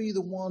wanted to be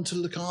the one to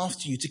look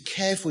after you, to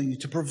care for you,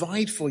 to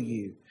provide for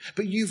you.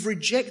 But you've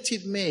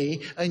rejected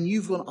me and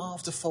you've gone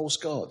after false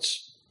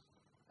gods.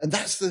 And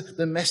that's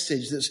the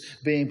message that's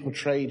being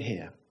portrayed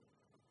here.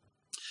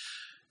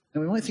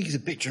 Now we might think it's a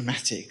bit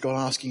dramatic, God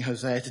asking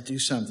Hosea to do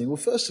something. Well,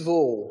 first of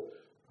all,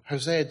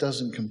 Hosea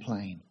doesn't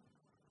complain.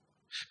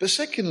 But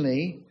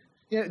secondly,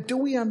 do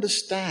we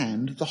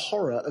understand the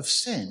horror of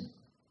sin?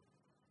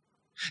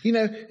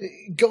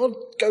 God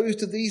goes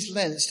to these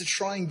lengths to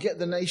try and get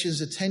the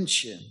nation's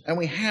attention. And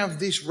we have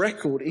this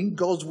record in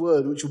God's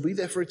word, which will be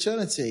there for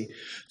eternity,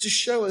 to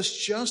show us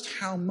just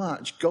how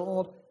much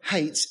God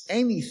hates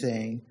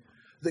anything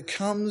that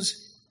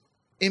comes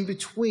in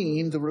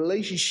between the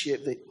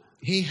relationship that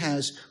he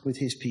has with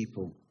his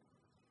people.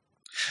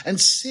 And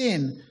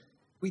sin,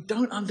 we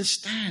don't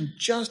understand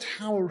just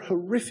how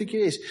horrific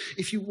it is.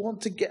 If you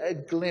want to get a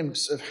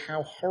glimpse of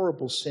how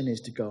horrible sin is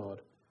to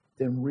God,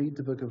 then read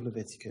the book of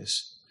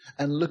Leviticus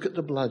and look at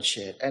the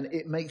bloodshed. And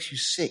it makes you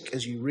sick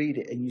as you read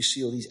it and you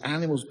see all these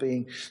animals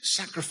being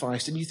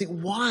sacrificed. And you think,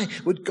 why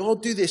would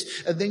God do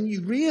this? And then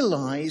you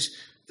realize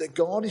that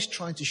God is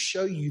trying to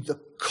show you the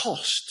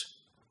cost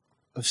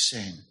of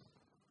sin.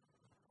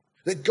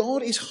 That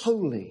God is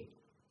holy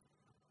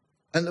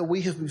and that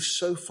we have moved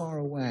so far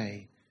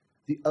away.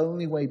 The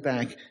only way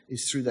back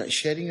is through that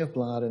shedding of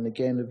blood. And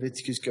again,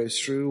 Leviticus goes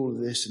through all of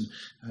this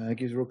and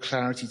gives real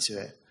clarity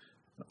to it.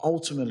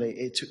 Ultimately,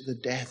 it took the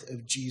death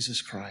of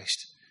Jesus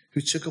Christ, who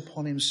took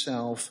upon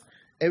himself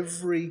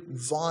every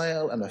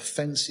vile and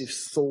offensive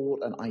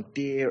thought and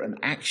idea and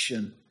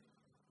action.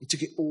 He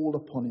took it all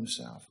upon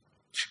himself.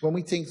 When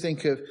we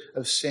think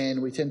of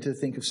sin, we tend to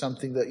think of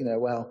something that,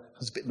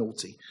 was a bit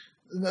naughty.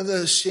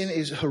 The sin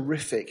is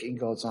horrific in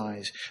God's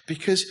eyes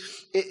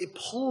because it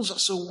pulls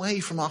us away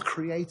from our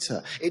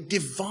Creator. It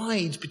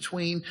divides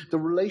between the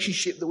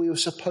relationship that we were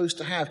supposed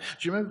to have. Do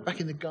you remember back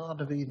in the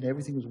Garden of Eden,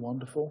 everything was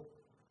wonderful?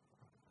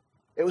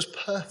 It was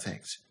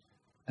perfect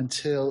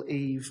until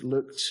Eve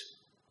looked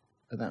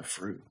at that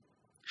fruit.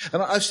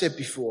 And I've said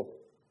before,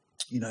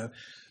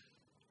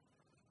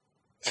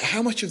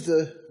 how much of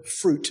the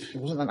fruit, it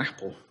wasn't an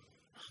apple,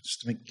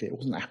 just to make it clear, it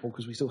wasn't an apple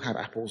because we still have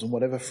apples, and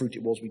whatever fruit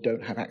it was, we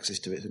don't have access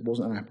to it. It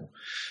wasn't an apple.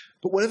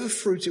 But whatever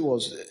fruit it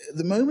was,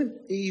 the moment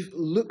Eve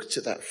looked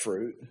at that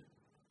fruit,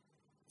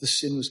 the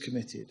sin was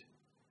committed.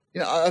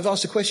 I've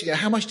asked the question,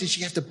 how much did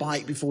she have to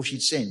bite before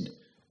she'd sinned?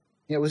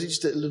 Was it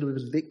just a little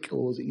bit of a lick,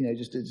 or was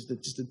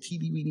it, just a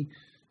teeny-weeny?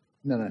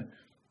 No.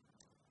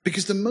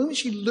 Because the moment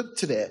she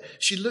looked at it,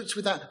 she looked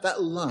with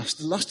that lust,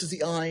 the lust of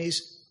the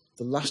eyes,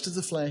 the lust of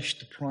the flesh,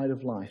 the pride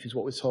of life, is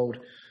what we're told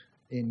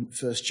in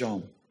 1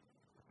 John.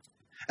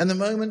 And the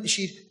moment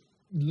she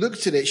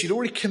looked at it, she'd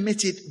already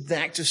committed the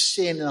act of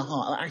sin in her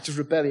heart, the act of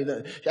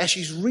rebellion. As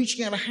she's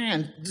reaching out her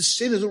hand, the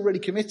sin is already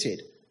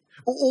committed.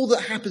 All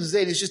that happens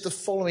then is just the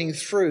following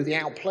through, the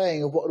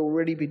outplaying of what had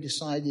already been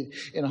decided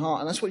in her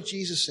heart. And that's what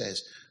Jesus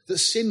says, that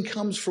sin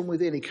comes from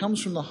within. It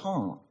comes from the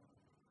heart.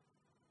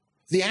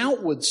 The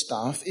outward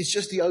stuff is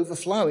just the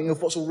overflowing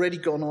of what's already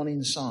gone on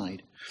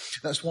inside.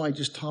 That's why,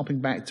 just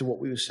harping back to what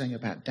we were saying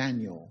about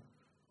Daniel,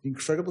 the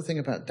incredible thing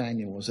about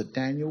Daniel was that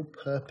Daniel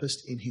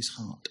purposed in his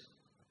heart.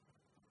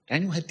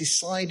 Daniel had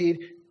decided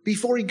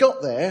before he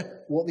got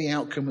there what the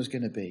outcome was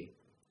going to be.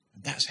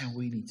 That's how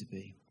we need to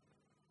be.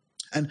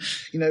 And,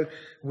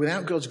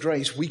 without God's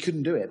grace, we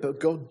couldn't do it. But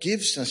God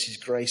gives us his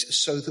grace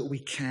so that we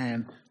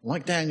can,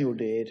 like Daniel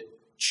did,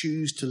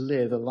 choose to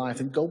live a life.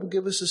 And God will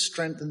give us the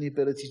strength and the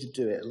ability to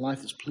do it, a life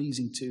that's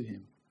pleasing to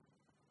him.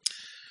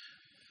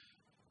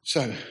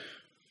 So,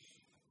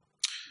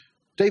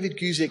 David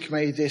Guzik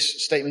made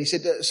this statement. He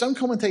said that some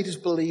commentators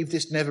believe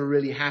this never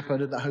really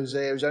happened and that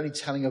Hosea is only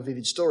telling a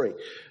vivid story.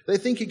 They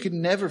think it could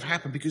never have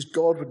happened because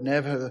God would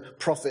never have a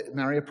prophet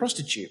marry a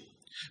prostitute.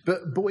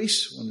 But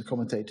Boyce, one of the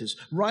commentators,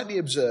 rightly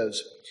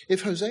observes,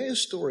 if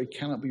Hosea's story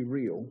cannot be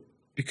real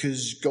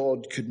because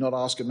God could not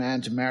ask a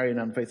man to marry an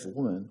unfaithful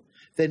woman,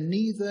 then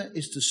neither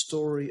is the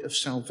story of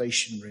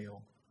salvation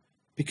real,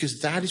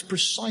 because that is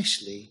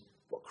precisely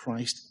what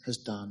Christ has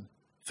done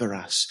for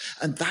us.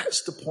 And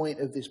that's the point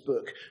of this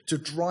book, to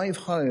drive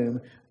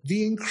home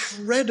the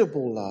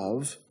incredible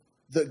love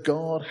that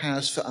God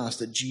has for us,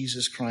 that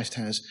Jesus Christ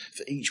has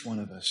for each one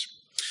of us.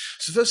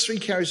 So verse 3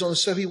 carries on.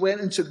 So he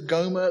went and took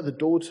Gomer, the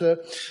daughter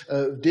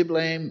of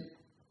Diblaim,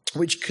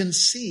 which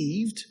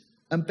conceived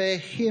and bare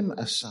him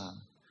a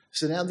son.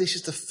 So now this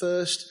is the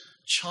first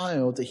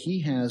child that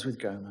he has with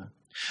Gomer.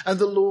 And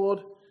the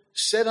Lord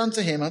said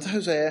unto him, unto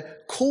Hosea,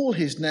 call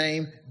his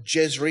name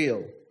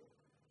Jezreel.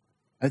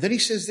 And then he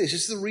says this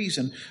is the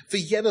reason, for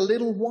yet a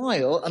little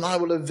while, and I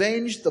will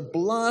avenge the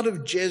blood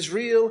of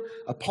Jezreel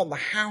upon the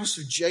house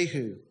of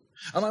Jehu.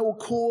 And I will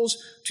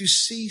cause to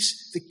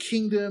cease the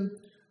kingdom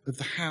of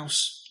the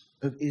house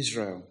of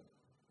Israel.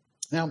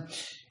 Now,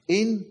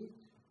 in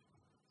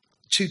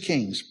 2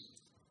 Kings,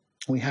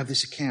 we have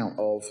this account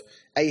of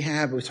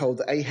Ahab. We're told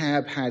that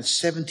Ahab had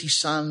 70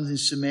 sons in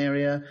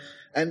Samaria.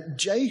 And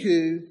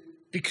Jehu,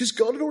 because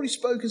God had already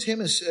spoken to him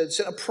and sent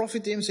a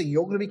prophet to him saying,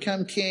 you're going to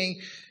become king,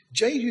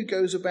 Jehu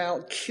goes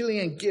about killing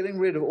and getting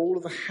rid of all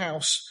of the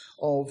house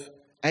of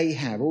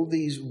Ahab. All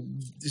this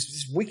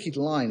wicked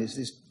line,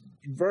 this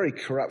very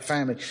corrupt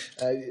family.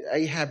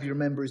 Ahab, you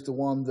remember, is the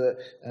one that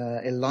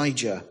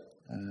Elijah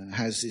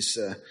has this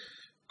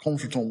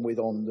conflict with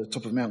on the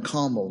top of Mount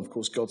Carmel. Of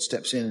course, God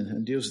steps in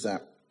and deals with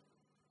that.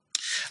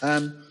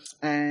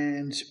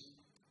 And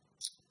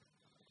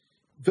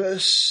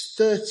verse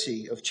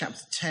 30 of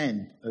chapter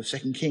 10 of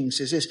 2 Kings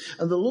says this,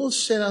 and the Lord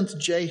said unto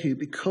Jehu,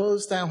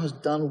 because thou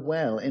hast done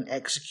well in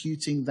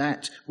executing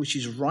that which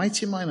is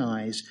right in mine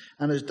eyes,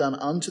 and hast done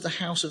unto the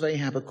house of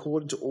Ahab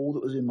according to all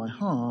that was in my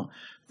heart,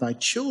 thy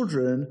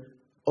children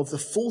of the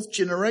 4th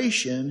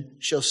generation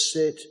shall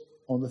sit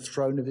on the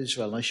throne of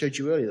Israel. And I showed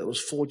you earlier that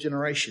was 4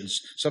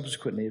 generations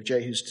subsequently of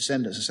Jehu's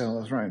descendants to sit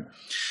on the throne.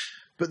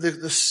 But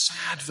the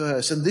sad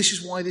verse, and this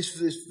is why this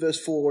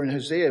verse 4 in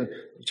Hosea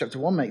chapter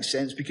 1 makes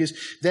sense, because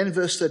then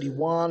verse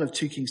 31 of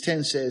 2 Kings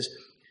 10 says,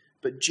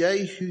 but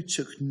Jehu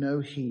took no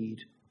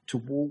heed to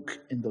walk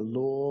in the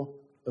law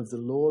of the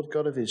Lord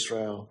God of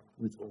Israel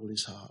with all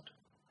his heart.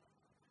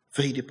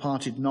 For he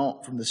departed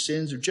not from the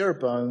sins of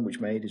Jeroboam, which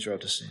made Israel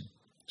to sin.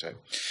 So,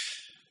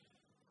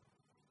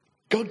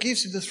 God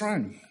gives him the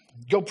throne.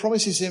 God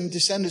promises him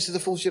descendants to the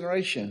 4th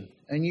generation.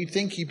 And you'd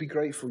think he'd be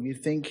grateful.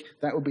 You'd think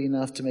that would be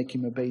enough to make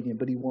him obedient,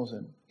 but he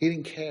wasn't. He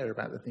didn't care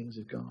about the things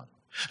of God.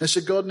 And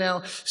so God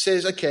now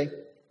says, okay,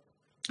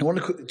 I want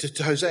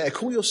to Hosea,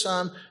 call your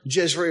son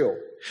Jezreel.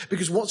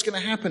 Because what's going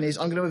to happen is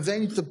I'm going to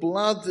avenge the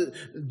blood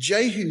that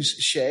Jehu's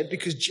shed,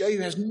 because Jehu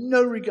has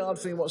no regard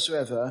for me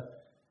whatsoever.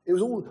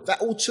 That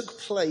all took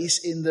place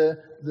in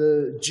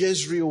the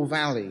Jezreel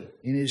Valley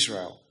in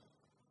Israel.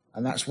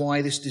 And that's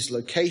why this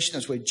location,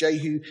 that's where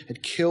Jehu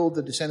had killed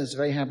the descendants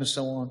of Ahab and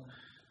so on.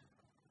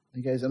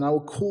 He goes, and I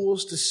will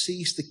cause to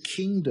cease the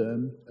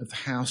kingdom of the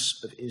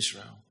house of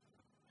Israel.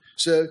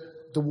 So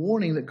the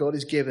warning that God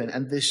has given,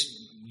 and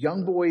this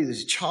young boy,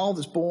 this child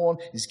that's born,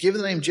 is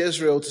given the name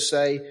Jezreel to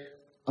say,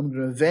 I'm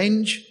going to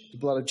avenge the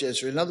blood of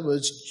Jezreel. In other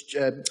words,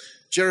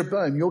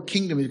 Jeroboam, your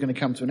kingdom is going to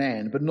come to an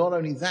end. But not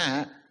only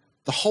that,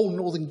 the whole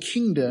northern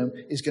kingdom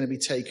is going to be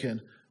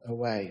taken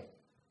away.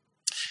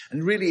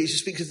 And really, it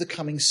speaks of the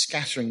coming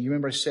scattering. You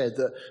remember I said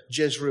that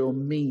Jezreel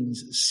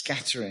means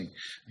scattering.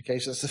 Okay,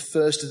 so that's the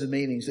first of the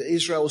meanings, that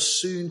Israel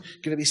is soon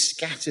going to be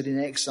scattered in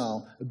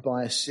exile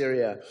by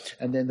Assyria.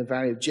 And then the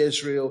valley of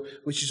Jezreel,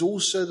 which is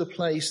also the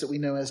place that we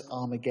know as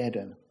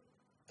Armageddon.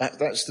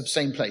 That's the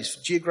same place.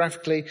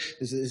 Geographically,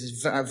 there's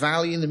this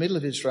valley in the middle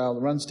of Israel that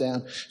runs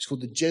down. It's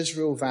called the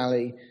Jezreel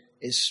Valley.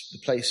 It's the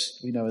place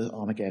we know as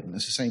Armageddon.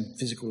 It's the same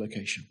physical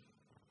location.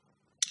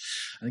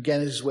 And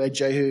again, this is where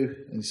Jehu,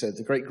 as I said,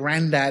 the great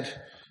granddad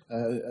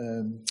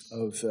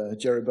of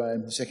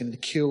Jeroboam II,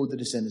 had killed the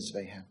descendants of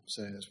Ahab.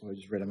 So that's what I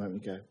just read a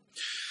moment ago.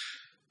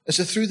 And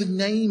so through the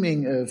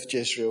naming of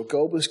Jezreel,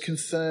 God was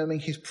confirming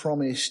his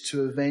promise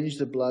to avenge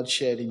the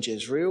bloodshed in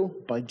Jezreel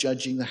by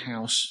judging the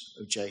house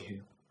of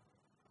Jehu.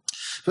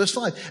 Verse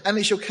 5, and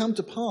it shall come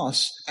to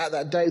pass at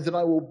that day that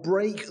I will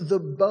break the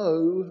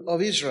bow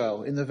of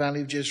Israel in the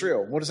valley of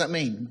Jezreel. What does that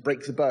mean,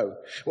 break the bow?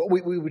 Well,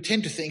 we would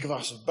tend to think of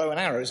us as bow and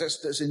arrows.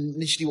 That's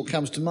initially what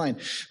comes to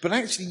mind. But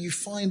actually, you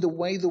find the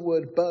way the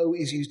word bow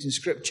is used in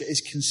Scripture is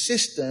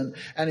consistent,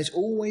 and it's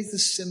always the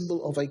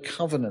symbol of a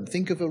covenant.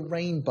 Think of a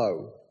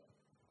rainbow.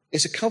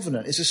 It's a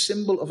covenant. It's a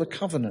symbol of a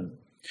covenant.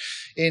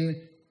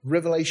 In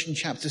Revelation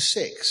chapter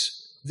 6,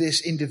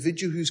 this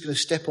individual who's going to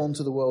step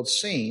onto the world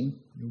scene,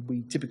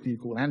 we typically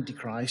call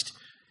Antichrist,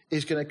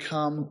 is going to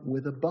come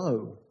with a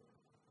bow.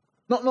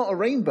 Not a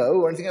rainbow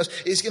or anything else.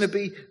 It's going to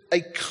be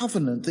a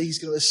covenant that he's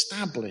going to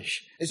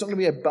establish. It's not going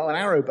to be a bow and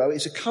arrow bow.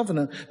 It's a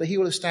covenant that he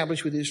will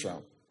establish with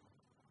Israel.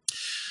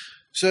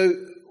 So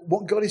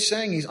what God is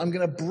saying is, I'm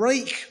going to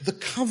break the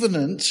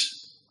covenant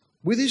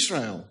with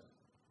Israel.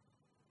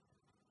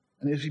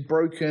 And it will be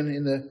broken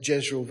in the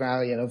Jezreel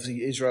Valley, and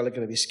obviously Israel are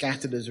going to be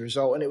scattered as a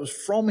result. And it was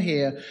from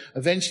here,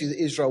 eventually,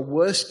 that Israel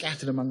were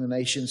scattered among the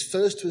nations,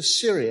 first to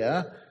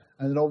Assyria,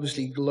 and then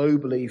obviously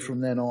globally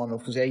from then on,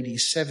 of course, AD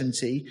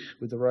 70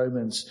 with the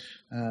Romans,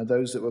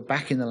 those that were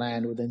back in the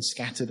land were then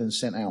scattered and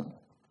sent out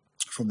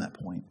from that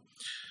point.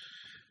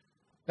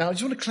 Now, I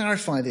just want to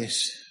clarify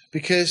this,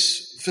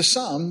 because for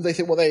some, they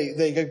think, well,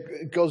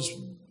 God's,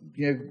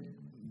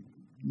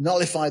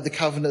 nullified the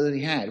covenant that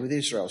he had with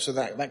Israel. So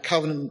that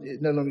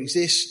covenant no longer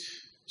exists.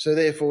 So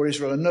therefore,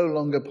 Israel are no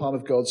longer part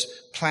of God's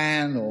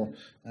plan or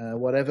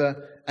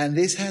whatever. And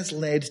this has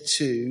led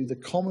to the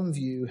common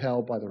view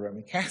held by the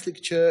Roman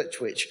Catholic Church,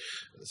 which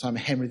at the time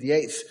of Henry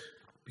VIII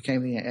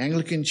became the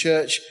Anglican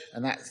Church.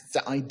 And that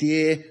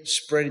idea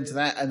spread into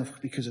that. And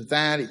because of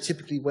that, it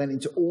typically went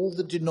into all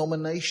the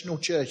denominational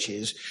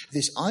churches,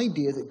 this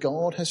idea that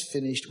God has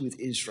finished with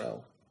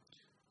Israel.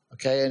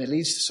 Okay, and it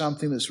leads to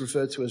something that's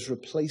referred to as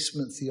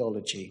replacement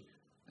theology.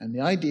 And the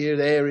idea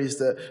there is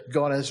that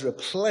God has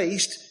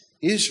replaced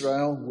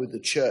Israel with the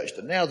church.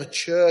 That now the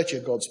church are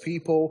God's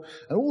people,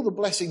 and all the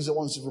blessings that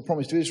once were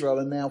promised to Israel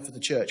are now for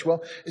the church.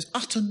 Well, it's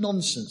utter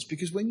nonsense,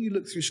 because when you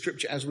look through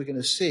Scripture, as we're going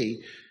to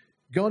see,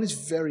 God is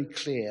very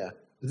clear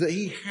that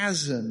he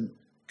hasn't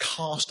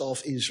cast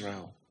off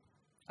Israel.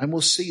 And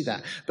we'll see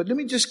that. But let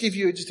me just give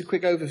you just a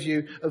quick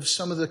overview of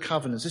some of the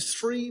covenants. There's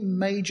three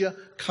major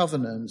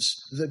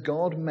covenants that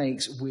God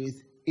makes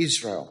with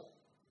Israel.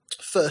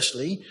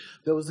 Firstly,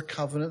 there was the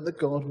covenant that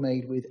God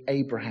made with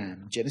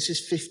Abraham. Genesis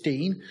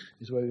 15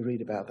 is where we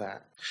read about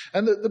that.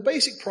 And the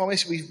basic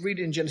promise, we read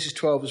it in Genesis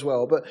 12 as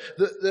well, but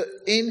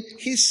that in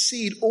his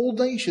seed all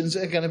nations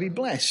are going to be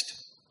blessed.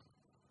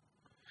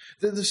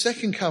 The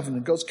second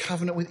covenant, God's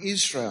covenant with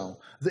Israel,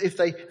 that if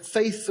they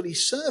faithfully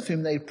serve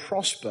him, they'd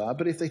prosper,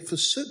 but if they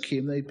forsook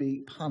him, they'd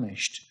be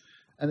punished.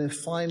 And then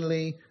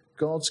finally,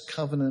 God's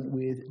covenant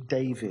with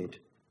David,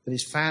 that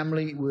his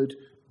family would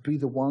be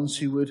the ones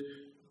who would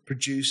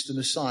produce the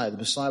Messiah. The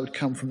Messiah would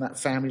come from that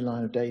family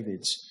line of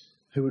David's,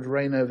 who would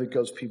reign over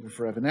God's people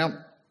forever.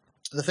 Now,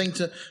 the thing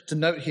to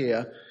note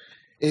here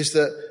is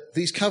that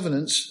these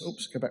covenants,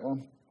 go back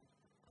one.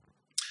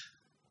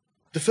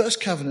 The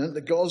first covenant,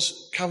 that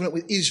God's covenant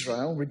with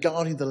Israel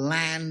regarding the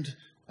land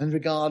and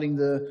regarding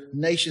the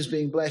nations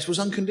being blessed, was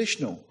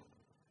unconditional.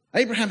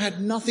 Abraham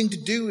had nothing to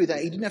do with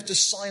that. He didn't have to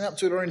sign up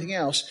to it or anything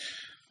else.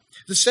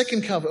 The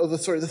second covenant,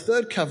 the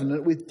third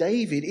covenant with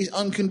David is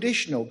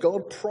unconditional.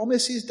 God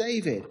promises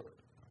David,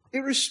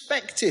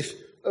 irrespective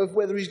of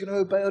whether he's going to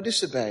obey or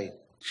disobey.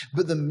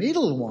 But the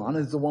middle one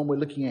is the one we're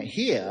looking at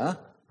here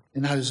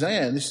in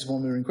Hosea, and this is the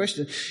one we're in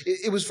question.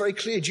 It was very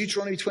clear.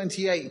 Deuteronomy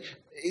 28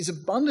 is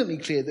abundantly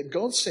clear that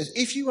God says,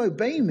 if you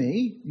obey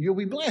me, you'll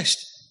be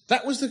blessed.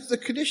 That was the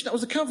condition, that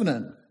was the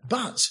covenant.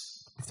 But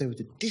if they were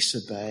to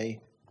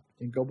disobey,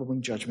 then God will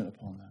bring judgment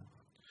upon them.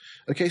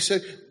 Okay, so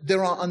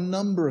there are a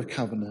number of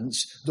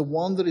covenants. The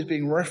one that is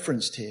being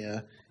referenced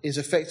here is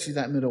effectively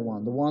that middle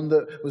one, the one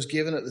that was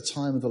given at the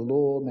time of the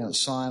law, Mount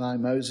Sinai,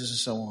 Moses, and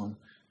so on.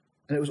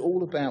 And it was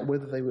all about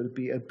whether they would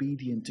be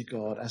obedient to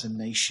God as a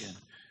nation.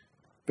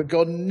 But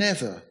God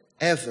never,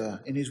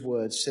 ever, in his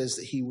word, says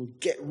that he will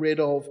get rid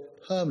of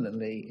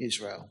permanently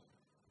Israel.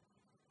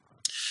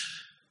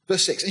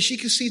 Verse 6, and she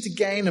conceived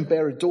again and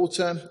bare a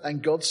daughter,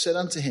 and God said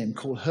unto him,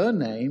 call her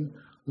name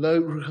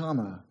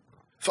Lo-Ruhamah.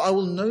 For I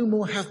will no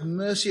more have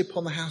mercy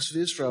upon the house of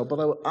Israel, but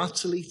I will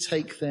utterly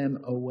take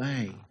them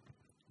away.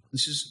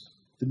 This is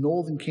the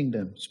northern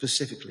kingdom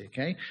specifically,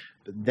 okay?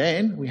 But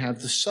then we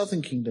have the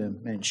southern kingdom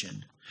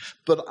mentioned.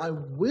 But I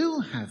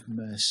will have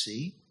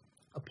mercy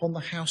upon the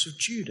house of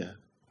Judah,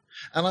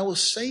 and I will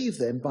save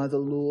them by the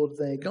Lord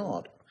their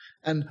God,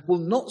 and will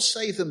not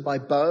save them by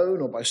bow,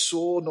 nor by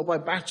sword, nor by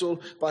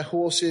battle, by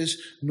horses,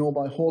 nor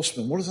by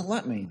horsemen. What does all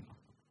that mean?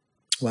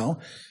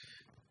 Well,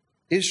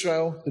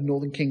 Israel, the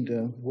northern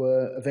kingdom,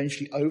 were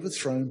eventually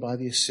overthrown by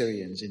the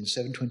Assyrians in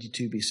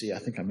 722 BC. I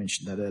think I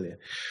mentioned that earlier.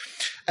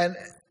 And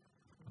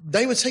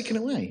they were taken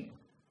away,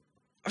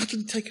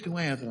 utterly taken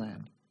away out of the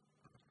land.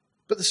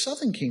 But the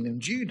southern kingdom,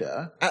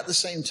 Judah, at the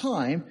same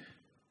time,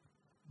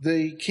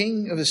 the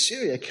king of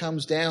Assyria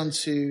comes down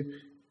to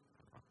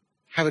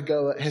have a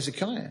go at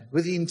Hezekiah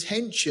with the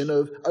intention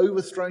of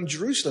overthrowing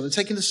Jerusalem and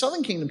taking the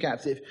southern kingdom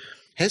captive.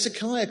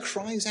 Hezekiah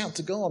cries out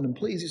to God and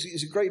please.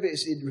 It's a great bit.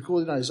 It's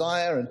recorded in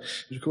Isaiah and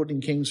it's recorded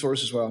in Kings for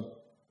us as well.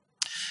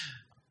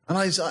 And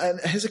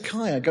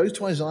Hezekiah goes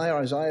to Isaiah.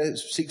 Isaiah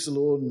seeks the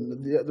Lord.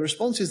 And the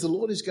response is the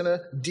Lord is going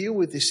to deal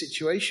with this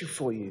situation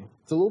for you.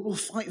 The Lord will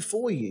fight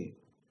for you.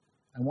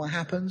 And what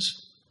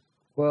happens?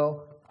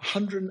 Well,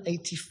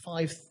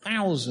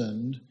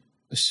 185,000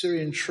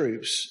 Assyrian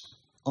troops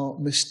are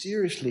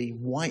mysteriously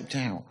wiped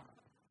out.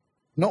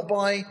 Not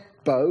by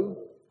bow,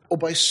 or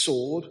by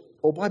sword,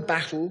 or by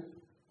battle,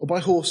 or by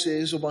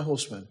horses, or by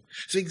horsemen.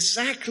 So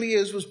exactly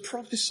as was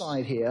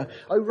prophesied here,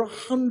 over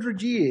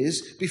 100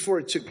 years before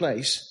it took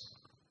place.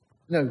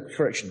 No,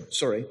 correction,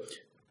 sorry.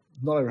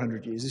 Not over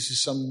 100 years. This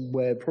is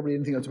somewhere, probably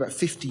anything up to about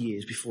 50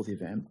 years before the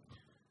event.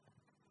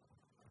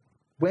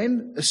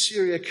 When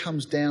Assyria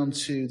comes down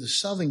to the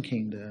southern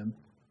kingdom,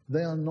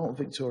 they are not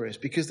victorious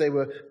because they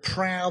were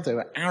proud, they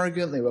were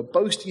arrogant, they were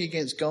boasting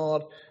against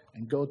God,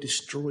 and God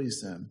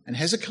destroys them. And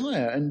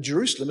Hezekiah and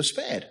Jerusalem are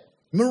spared,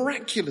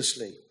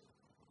 miraculously.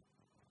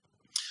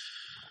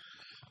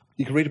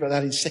 You can read about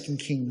that in 2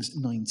 Kings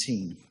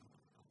 19.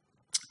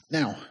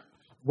 Now,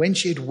 when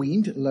she had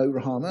weaned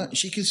Lo-Ruhamah,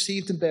 she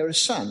conceived and bare a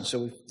son.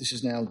 So this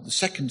is now the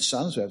second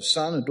son. So we have a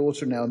son, a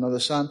daughter, and now another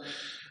son.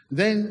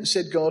 Then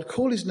said God,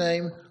 call his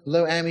name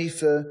Lo-Ammi,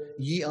 for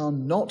ye are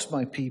not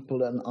my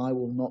people, and I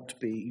will not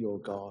be your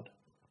God.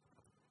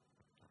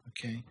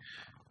 Okay.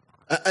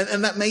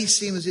 And that may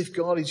seem as if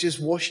God is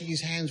just washing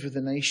his hands with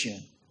the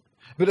nation.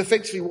 But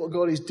effectively what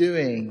God is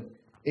doing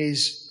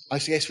is, I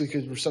guess we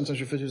could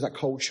sometimes refer to as that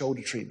cold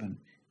shoulder treatment.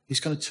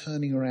 He's kind of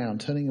turning around,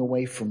 turning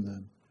away from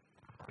them.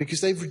 Because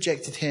they've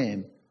rejected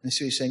him. And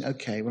so he's saying,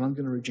 okay, well, I'm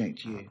going to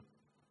reject you.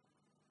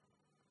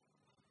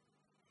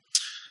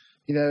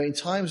 You know, in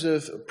times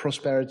of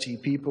prosperity,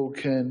 people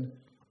can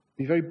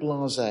be very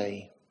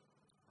blasé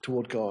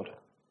toward God.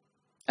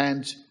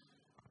 And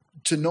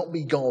to not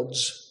be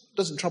gods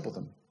doesn't trouble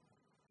them.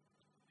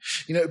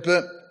 You know,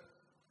 but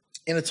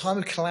in a time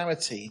of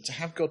calamity, to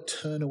have God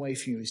turn away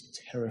from you is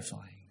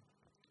terrifying.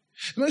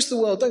 Most of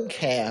the world don't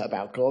care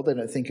about God. They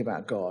don't think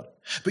about God.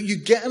 But you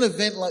get an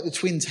event like the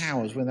Twin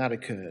Towers when that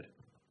occurred.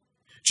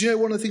 Do you know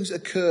one of the things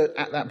that occurred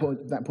at that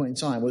point in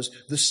time was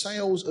the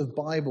sales of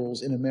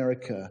Bibles in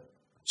America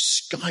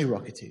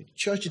skyrocketed.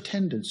 Church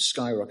attendance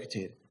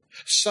skyrocketed.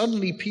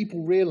 Suddenly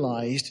people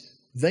realized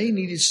they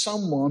needed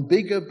someone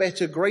bigger,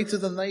 better, greater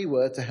than they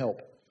were to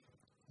help.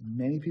 And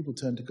many people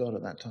turned to God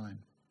at that time.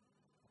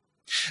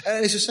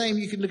 And it's the same,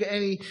 you can look at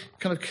any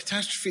kind of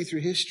catastrophe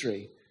through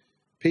history.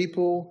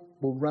 People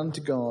will run to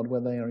God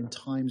when they are in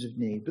times of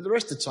need. But the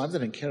rest of the time, they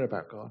don't care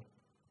about God.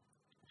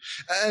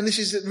 And this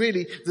is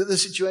really the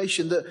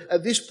situation that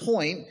at this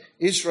point,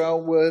 Israel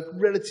were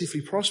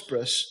relatively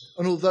prosperous.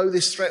 And although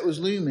this threat was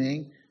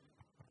looming,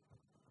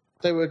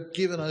 they were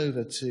given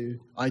over to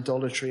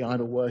idolatry,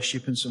 idol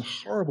worship, and some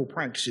horrible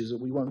practices that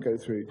we won't go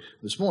through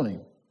this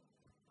morning.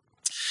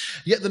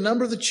 Yet the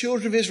number of the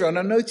children of Israel,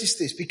 now notice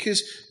this,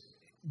 because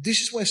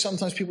this is where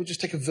sometimes people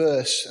just take a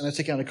verse and they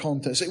take it out of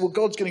context and say, well,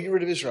 God's going to get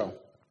rid of Israel.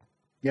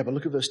 Yeah, but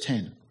look at verse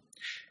 10.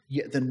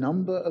 Yet the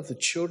number of the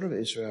children of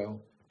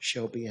Israel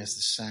shall be as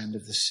the sand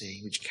of the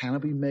sea, which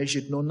cannot be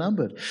measured nor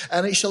numbered.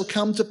 And it shall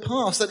come to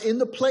pass that in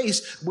the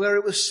place where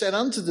it was said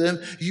unto them,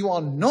 you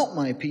are not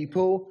my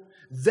people,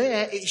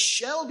 there it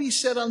shall be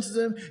said unto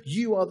them,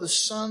 you are the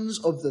sons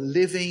of the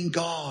living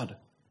God.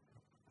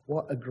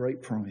 What a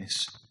great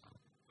promise.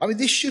 I mean,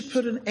 this should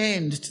put an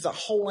end to that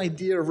whole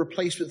idea of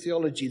replacement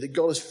theology that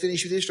God has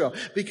finished with Israel.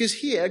 Because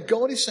here,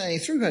 God is saying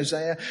through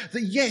Hosea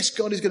that yes,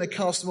 God is going to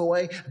cast them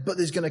away, but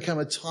there's going to come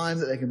a time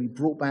that they're going to be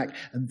brought back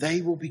and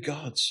they will be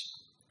God's.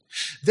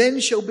 Then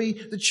shall be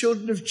the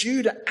children of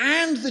Judah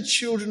and the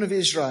children of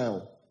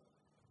Israel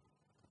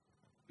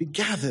be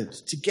gathered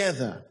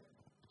together.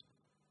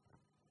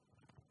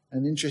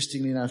 And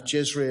interestingly enough,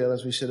 Jezreel,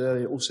 as we said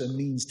earlier, also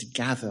means to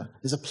gather.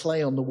 There's a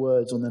play on the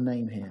words on the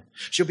name here.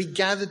 Shall be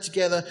gathered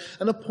together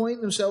and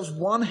appoint themselves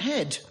one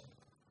head.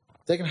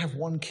 They're going to have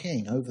one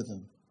king over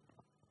them.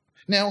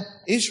 Now,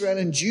 Israel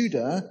and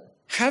Judah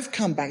have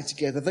come back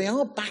together. They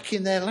are back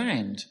in their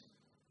land.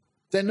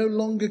 They're no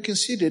longer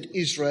considered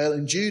Israel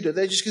and Judah.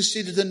 They're just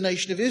considered the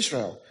nation of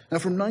Israel. Now,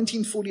 from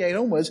 1948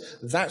 onwards,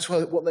 that's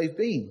what they've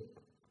been.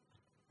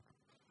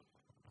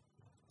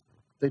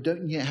 They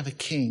don't yet have a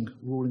king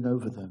ruling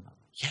over them.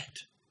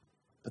 Yet.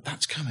 But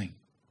that's coming.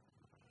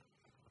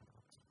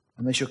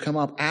 And they shall come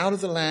up out of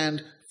the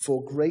land,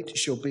 for great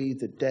shall be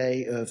the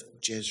day of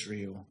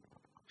Jezreel.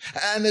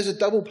 And there's a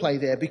double play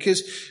there,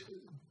 because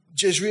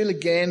Jezreel,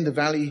 again, the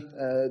valley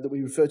that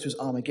we refer to as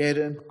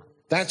Armageddon,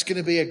 that's going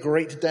to be a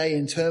great day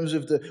in terms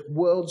of the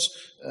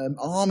world's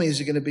armies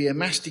are going to be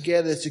amassed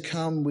together to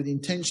come with the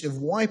intention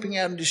of wiping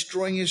out and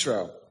destroying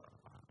Israel.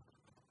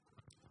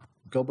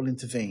 God will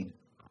intervene.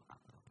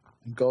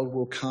 And God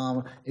will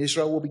come.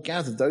 Israel will be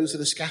gathered. Those that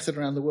are scattered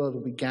around the world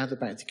will be gathered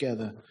back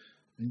together.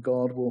 And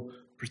God will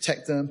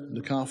protect them,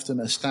 look after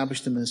them,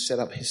 establish them, and set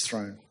up his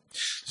throne.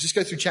 Let's just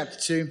go through chapter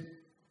 2.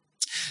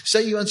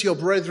 Say you unto your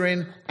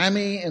brethren,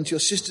 Ammi, and to your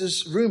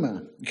sisters,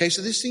 Rumah. Okay,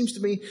 so this seems to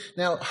be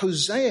now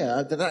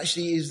Hosea that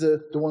actually is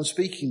the one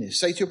speaking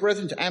this. Say to your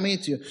brethren, to Ammi,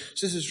 and to your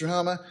sisters,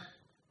 Ruhamah,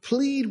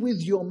 plead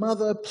with your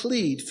mother,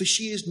 plead, for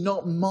she is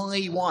not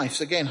my wife.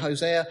 So again,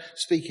 Hosea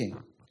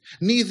speaking.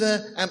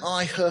 Neither am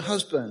I her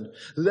husband.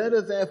 Let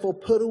her therefore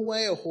put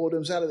away her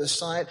whoredoms out of the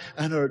sight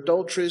and her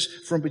adulteries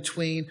from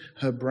between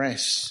her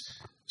breasts.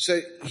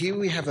 So here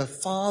we have a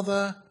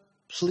father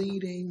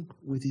pleading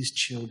with his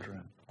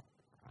children.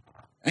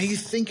 And you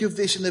think of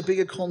this in the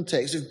bigger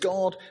context of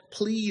God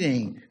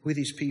pleading with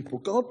his people.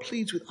 God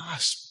pleads with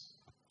us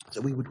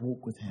that we would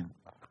walk with him,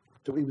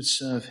 that we would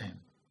serve him.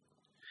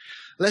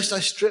 Lest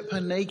I strip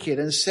her naked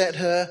and set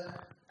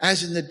her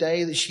as in the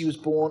day that she was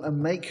born,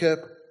 and make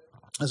her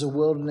as a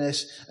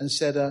wilderness, and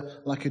set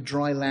her like a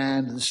dry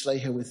land, and slay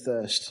her with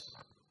thirst.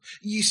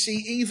 You see,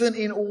 even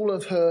in all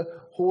of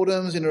her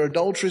whoredoms, in her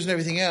adulteries and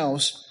everything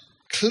else,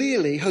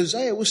 clearly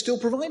Hosea was still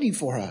providing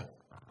for her.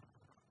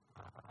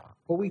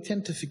 But we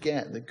tend to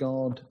forget that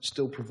God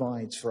still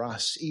provides for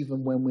us,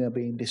 even when we are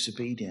being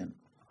disobedient.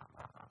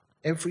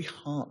 Every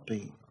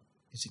heartbeat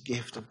is a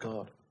gift of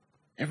God.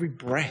 Every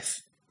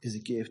breath is a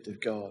gift of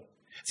God.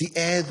 The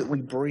air that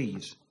we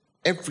breathe,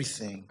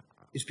 everything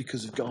is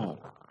because of God.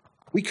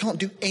 We can't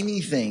do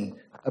anything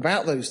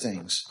about those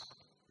things.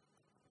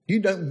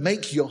 You don't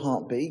make your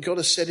heartbeat. God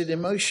has set it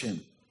in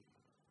motion.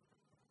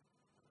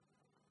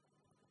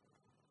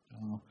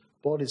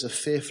 Bodies are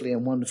fearfully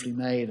and wonderfully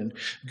made, and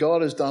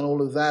God has done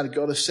all of that.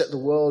 God has set the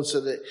world so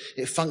that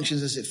it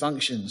functions as it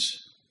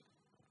functions.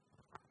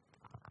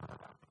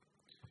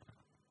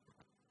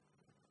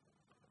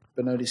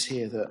 But notice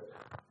here that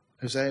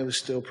Hosea was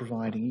still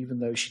providing, even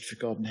though she'd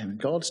forgotten him. And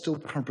God still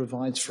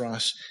provides for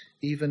us,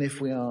 even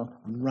if we are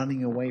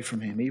running away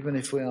from him, even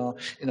if we are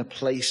in a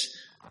place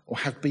or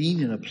have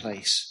been in a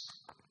place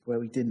where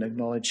we didn't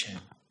acknowledge him.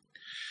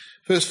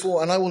 Verse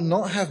 4, and I will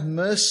not have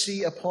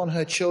mercy upon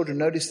her children.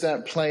 Notice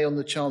that play on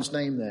the child's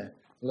name there.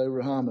 Lo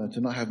Ruhamah,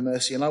 to not have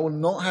mercy. And I will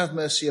not have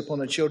mercy upon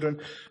her children,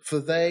 for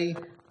they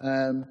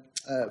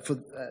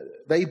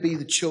be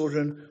the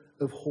children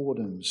of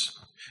whoredoms.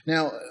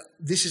 Now,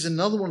 this is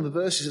another one of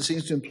the verses that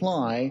seems to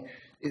imply,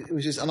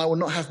 which is, and I will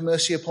not have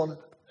mercy upon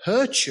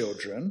her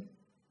children.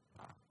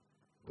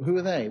 Who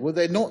are they? Well,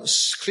 they're not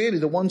clearly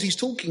the ones he's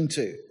talking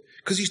to,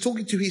 because he's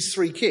talking to his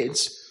 3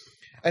 kids.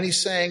 And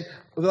he's saying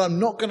that I'm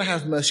not going to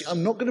have mercy.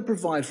 I'm not going to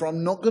provide for.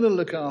 I'm not going to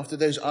look after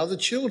those other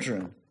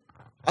children.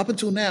 Up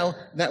until now,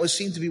 that would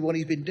seem to be what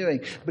he's been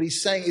doing. But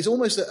he's saying, it's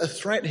almost a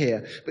threat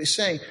here. But he's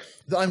saying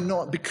that I'm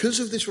not,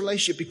 because of this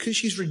relationship, because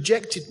she's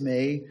rejected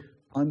me,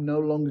 I'm no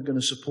longer going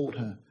to support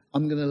her.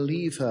 I'm going to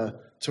leave her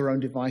to her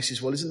own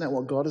devices. Well, isn't that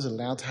what God has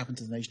allowed to happen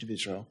to the nation of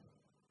Israel?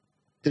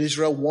 That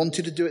Israel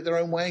wanted to do it their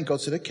own way, and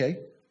God said, okay,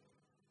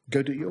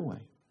 go do it your way.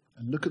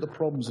 And look at the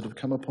problems that have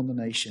come upon the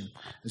nation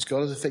as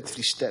God has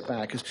effectively stepped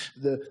back, as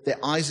their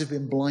eyes have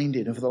been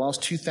blinded. And for the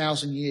last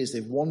 2,000 years,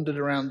 they've wandered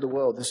around the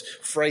world. This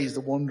phrase,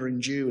 the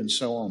wandering Jew, and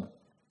so on.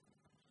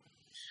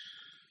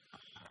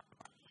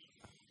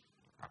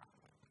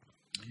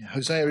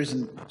 Hosea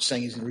isn't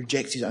saying he's going to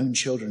reject his own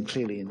children,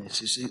 clearly, in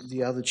this. It's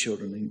the other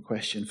children in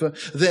question. For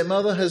their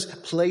mother has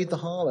played the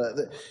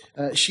harlot.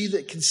 She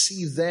that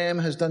conceived them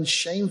has done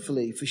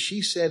shamefully. For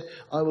she said,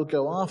 I will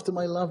go after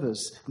my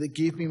lovers that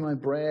give me my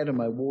bread and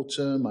my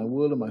water, my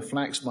wool and my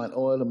flax, my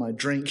oil and my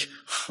drink.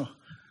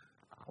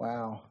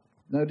 Wow.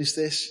 Notice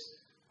this?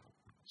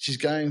 She's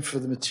going for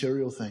the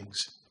material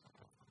things.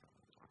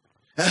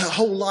 Her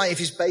whole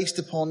life is based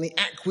upon the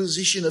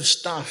acquisition of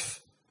stuff.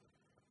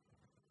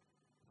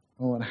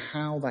 Oh, and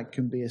how that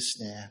can be a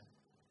snare.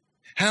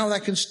 How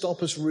that can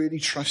stop us really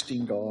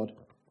trusting God.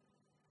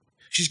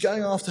 She's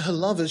going after her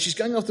lovers. She's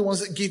going after the ones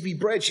that give me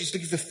bread. She's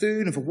looking for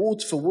food and for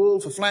water, for wool,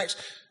 for flax,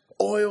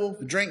 oil,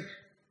 for drink.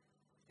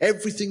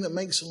 Everything that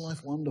makes her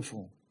life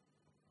wonderful.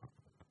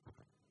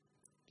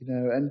 You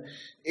know, and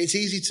it's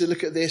easy to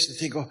look at this and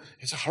think, oh,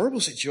 it's a horrible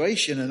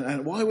situation,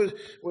 and why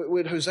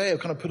would Hosea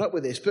kind of put up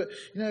with this? But,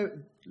 you know,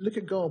 look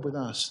at God with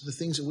us, the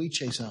things that we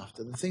chase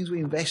after, the things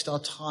we invest our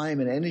time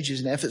and energies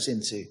and efforts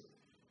into.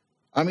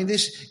 I mean,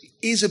 this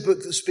is a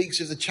book that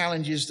speaks of the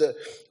challenges that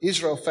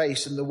Israel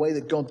faced and the way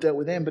that God dealt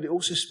with them, but it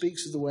also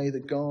speaks of the way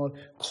that God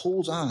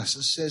calls us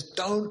and says,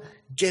 don't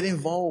get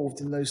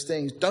involved in those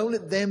things. Don't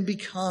let them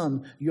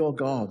become your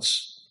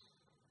gods.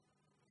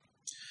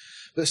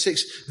 Verse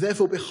 6,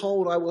 therefore,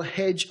 behold, I will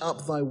hedge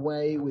up thy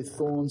way with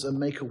thorns and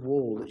make a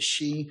wall, that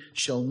she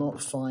shall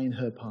not find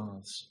her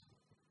paths.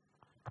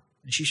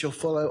 And she shall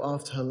follow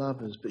after her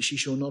lovers, but she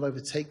shall not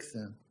overtake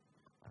them.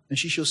 And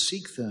she shall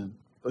seek them,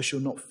 but shall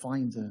not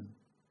find them.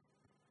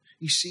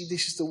 You see,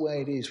 this is the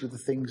way it is with the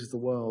things of the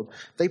world.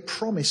 They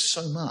promise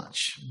so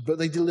much, but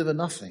they deliver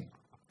nothing.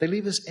 They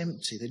leave us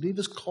empty. They leave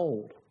us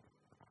cold.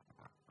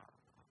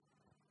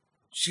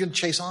 She's going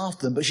to chase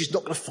after them, but she's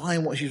not going to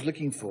find what she's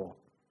looking for.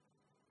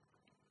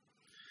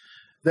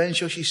 Then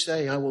shall she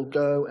say, I will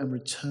go and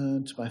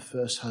return to my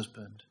first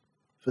husband,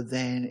 for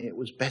then it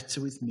was better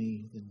with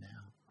me than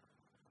now.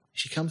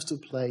 She comes to a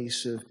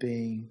place of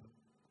being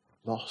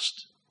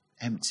lost,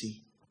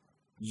 empty,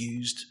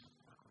 used.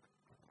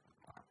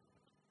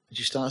 And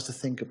she starts to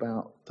think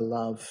about the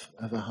love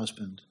of her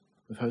husband,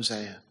 of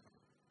Hosea,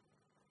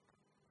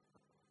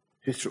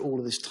 who through all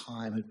of this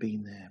time had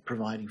been there,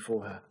 providing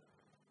for her.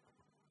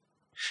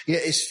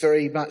 Yet it's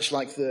very much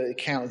like the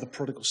account of the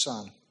prodigal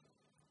son.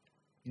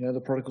 You know,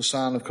 the prodigal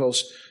son, of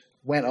course,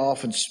 went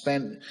off and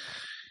spent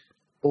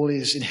all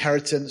his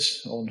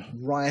inheritance on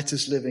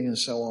riotous living and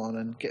so on,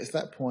 and gets to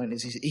that point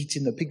as he's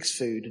eating the pig's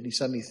food and he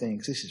suddenly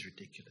thinks, this is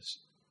ridiculous.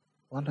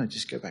 why don't I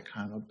just go back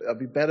home? I'd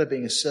be better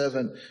being a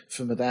servant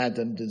for my dad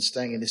than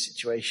staying in this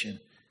situation.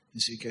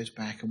 And so he goes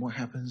back, and what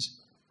happens?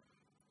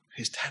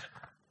 His dad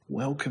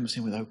welcomes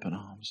him with open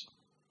arms.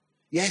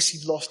 Yes,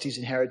 he lost his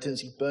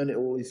inheritance, he burned it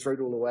all, he threw it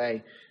all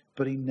away,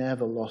 but he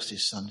never lost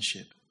his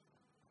sonship.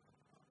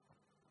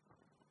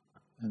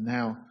 And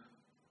now,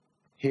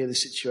 here the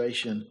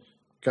situation,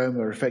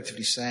 Gomer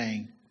effectively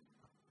saying,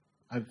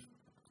 I've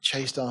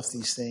chased after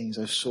these things,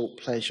 I've sought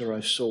pleasure,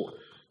 I've sought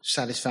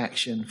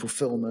satisfaction,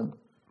 fulfillment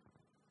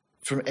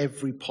from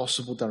every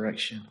possible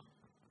direction.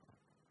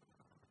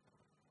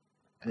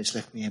 And it's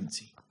left me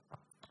empty.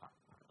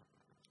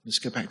 Let's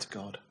go back to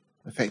God.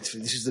 Effectively,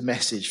 this is the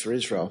message for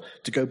Israel,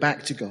 to go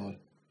back to God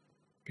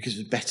because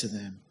it's better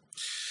than.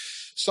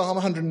 Psalm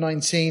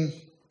 119,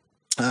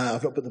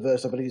 I've not put the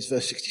verse, I believe it's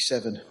verse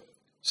 67,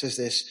 says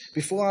this,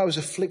 before I was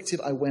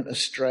afflicted, I went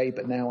astray,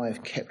 but now I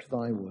have kept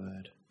thy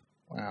word.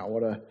 Wow,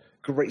 what a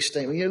great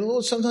statement. The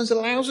Lord sometimes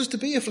allows us to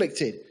be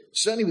afflicted.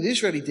 Certainly with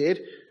Israel he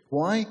did.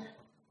 Why?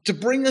 To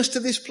bring us to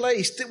this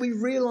place that we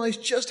realize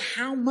just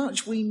how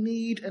much we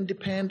need and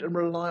depend and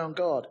rely on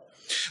God.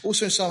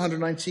 Also in Psalm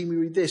 119 we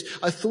read this,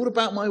 I thought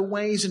about my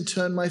ways and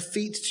turned my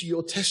feet to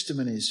your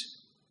testimonies.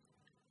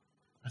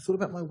 I thought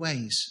about my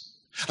ways.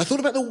 I thought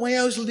about the way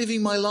I was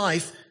living my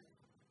life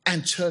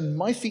and turned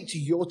my feet to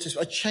your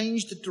testimony. I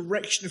changed the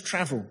direction of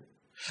travel.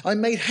 I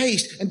made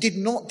haste and did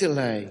not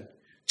delay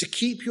to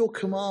keep your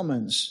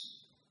commandments.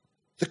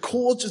 The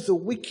cords of the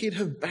wicked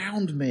have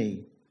bound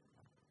me,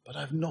 but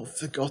I've not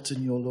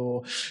forgotten your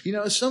law.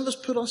 Some of us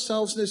put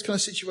ourselves in those kind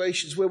of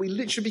situations where we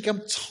literally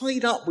become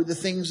tied up with the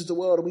things of the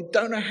world and we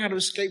don't know how to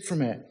escape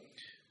from it.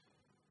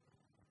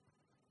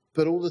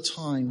 But all the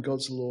time,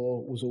 God's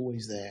law was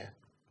always there.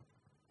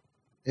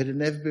 It had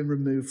never been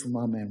removed from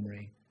our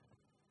memory.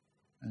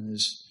 And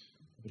as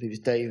I believe it's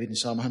David in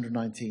Psalm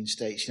 119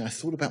 states, I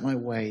thought about my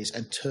ways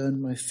and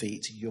turned my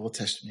feet to your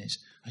testimonies.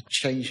 I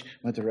changed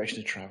my direction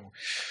of travel.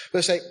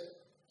 Verse 8,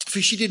 for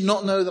she did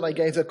not know that I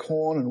gave her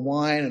corn and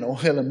wine and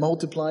oil and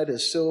multiplied her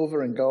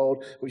silver and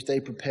gold, which they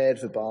prepared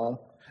for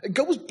Baal. And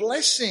God was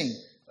blessing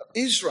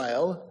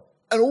Israel,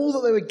 and all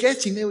that they were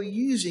getting, they were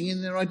using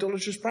in their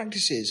idolatrous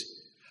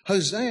practices.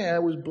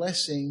 Hosea was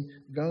blessing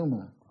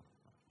Gomer,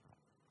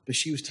 but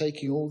she was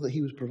taking all that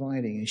he was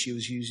providing and she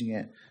was using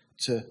it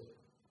to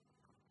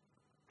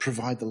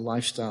provide the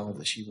lifestyle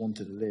that she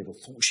wanted to live or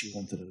thought she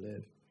wanted to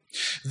live.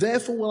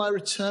 Therefore will I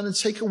return and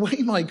take away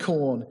my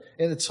corn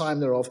in the time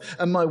thereof,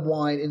 and my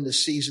wine in the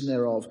season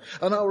thereof.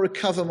 And I will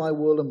recover my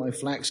wool and my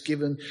flax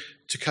given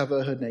to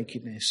cover her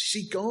nakedness.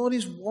 See, God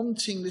is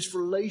wanting this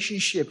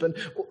relationship, and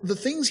the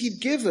things he'd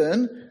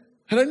given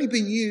had only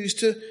been used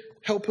to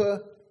help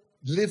her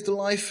live the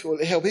life, or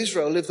help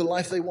Israel live the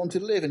life they wanted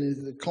to live. And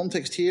in the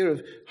context here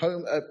of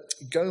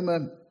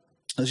Gomer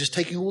was just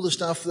taking all the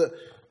stuff that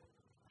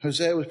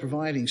Hosea was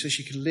providing so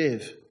she could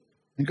live.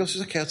 And God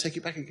says, okay, I'll take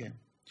it back again.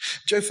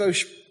 Joe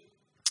Focht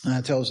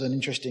tells an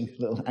interesting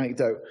little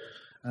anecdote.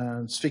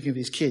 Speaking of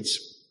his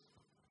kids,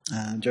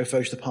 Joe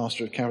Focht, the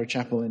pastor of Calvary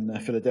Chapel in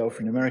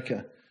Philadelphia in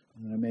America.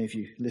 Many of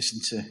you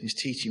listened to his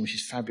teaching, which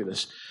is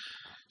fabulous.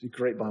 He's a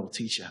great Bible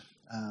teacher.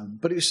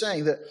 But he was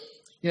saying that,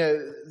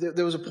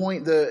 there was a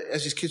point that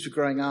as his kids were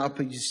growing up,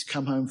 he'd just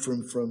come home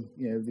from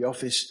the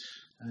office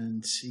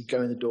and he'd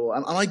go in the door.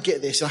 And I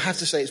get this, and I have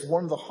to say it's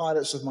one of the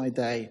highlights of my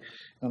day.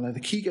 And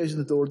the key goes in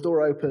the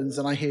door opens,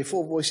 and I hear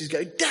 4 voices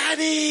go,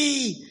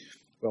 Daddy!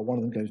 Well, one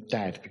of them goes,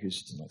 Dad, because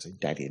he doesn't like to say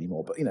Daddy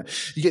anymore, but,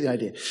 you get the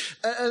idea.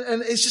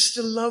 And it's just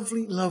a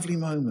lovely, lovely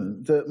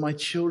moment that my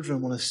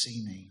children want to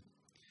see me.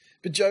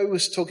 But Joe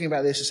was talking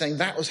about this and saying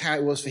that was how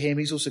it was for him.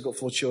 He's also got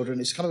 4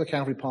 children. It's kind of a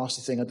Calvary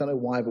pastor thing. I don't know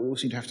why, but we all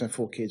seem to have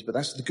 4 kids. But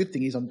that's the good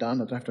thing is I'm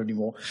done. I don't have to have any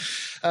more.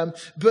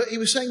 But he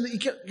was saying that he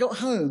got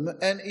home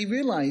and he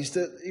realized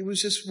that he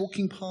was just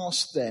walking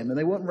past them and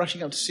they weren't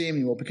rushing up to see him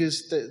anymore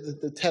because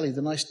the telly,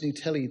 the nice new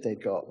telly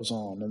they'd got was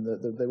on and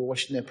they were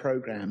watching their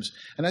programs.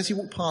 And as he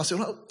walked past, they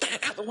were like, oh, Dad,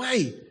 out the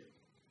way.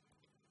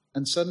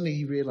 And suddenly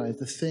he realized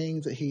the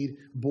thing that he'd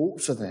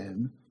bought for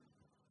them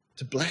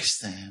to bless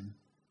them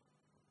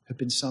had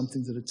been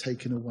something that had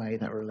taken away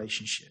that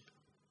relationship.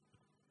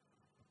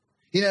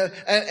 And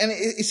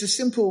it's a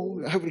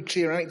simple, hopefully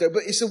clear anecdote,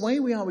 but it's the way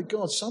we are with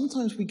God.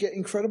 Sometimes we get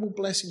incredible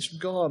blessings from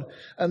God,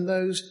 and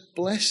those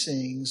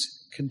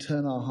blessings can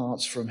turn our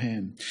hearts from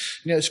him.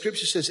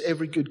 Scripture says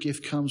every good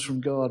gift comes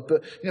from God,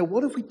 but,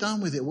 what have we done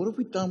with it? What have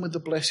we done with the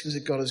blessings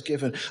that God has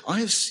given?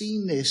 I have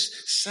seen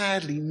this,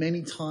 sadly,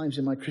 many times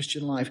in my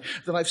Christian life,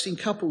 that I've seen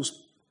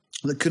couples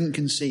that couldn't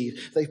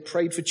conceive. They've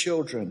prayed for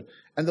children,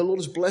 and the Lord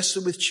has blessed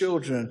them with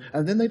children,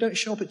 and then they don't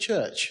show up at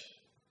church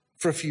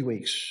for a few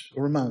weeks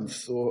or a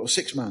month or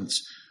 6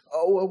 months.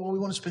 Oh, well, we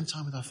want to spend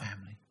time with our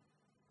family.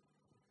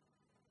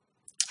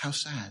 How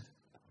sad.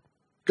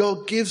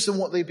 God gives them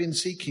what they've been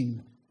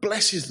seeking,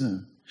 blesses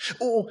them.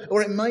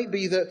 Or it might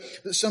be that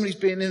somebody's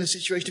been in a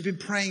situation, they've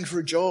been praying for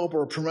a job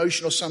or a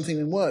promotion or something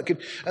in work,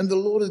 and the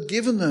Lord has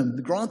given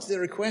them, granted their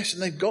request,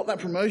 and they've got that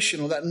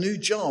promotion or that new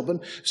job,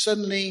 and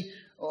suddenly,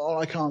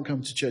 I can't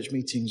come to church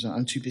meetings.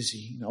 I'm too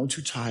busy. I'm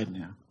too tired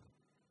now.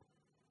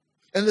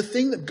 And the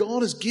thing that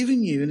God has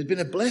given you and has been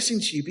a blessing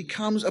to you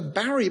becomes a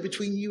barrier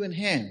between you and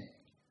him.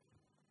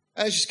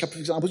 There's just a couple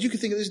of examples. You can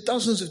think of there's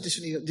dozens of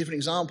different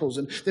examples,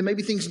 and there may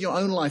be things in your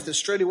own life that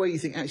straight away you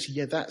think, actually,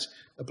 yeah, that's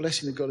a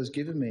blessing that God has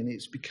given me, and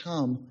it's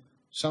become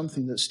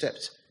something that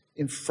stepped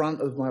in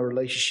front of my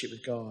relationship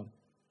with God.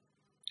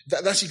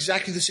 That's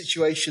exactly the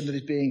situation that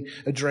is being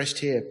addressed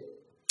here.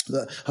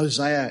 That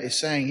Hosea is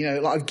saying,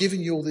 I've given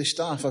you all this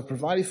stuff, I've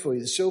provided for you,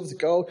 the silver, the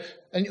gold,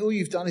 and all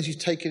you've done is you've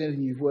taken it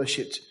and you've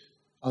worshipped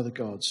other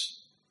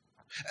gods.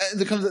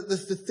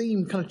 The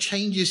theme kind of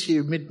changes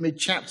here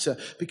mid-chapter,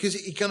 because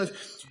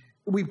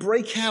we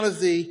break out of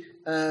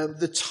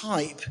the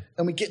type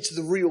and we get to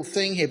the real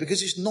thing here,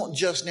 because it's not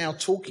just now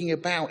talking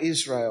about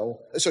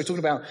talking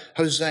about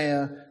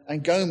Hosea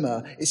and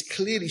Gomer. It's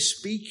clearly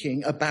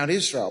speaking about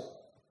Israel.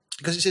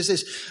 Because it says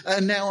this,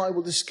 and now I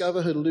will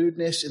discover her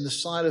lewdness in the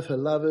sight of her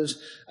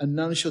lovers, and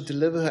none shall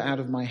deliver her out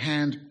of my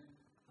hand.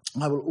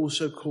 I will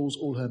also cause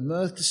all her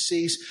mirth to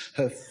cease,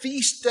 her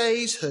feast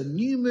days, her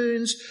new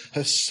moons,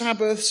 her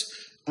Sabbaths,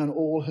 and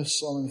all her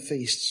solemn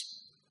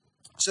feasts.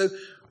 So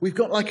we've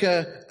got like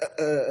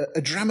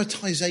a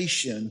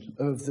dramatization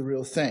of the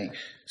real thing.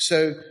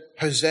 So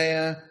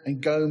Hosea and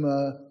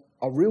Gomer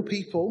are real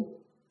people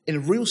in a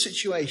real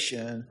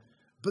situation,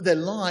 but their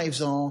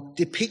lives are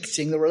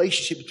depicting the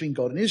relationship between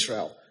God and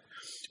Israel.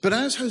 But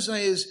as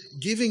Hosea is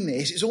giving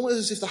this, it's almost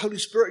as if the Holy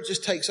Spirit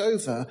just takes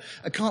over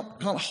and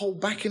can't hold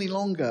back any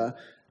longer.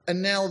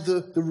 And now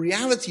the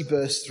reality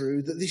bursts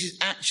through that this is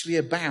actually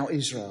about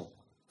Israel.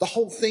 The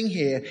whole thing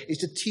here is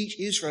to teach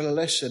Israel a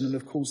lesson, and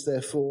of course,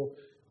 therefore,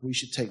 we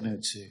should take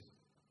note too.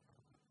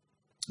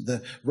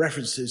 The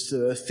references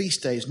to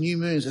feast days, new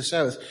moons, the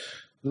Sabbath,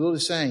 the Lord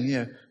is saying,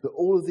 that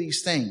all of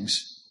these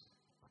things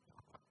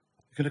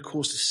are going to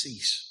cause to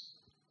cease.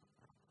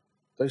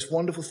 Those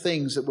wonderful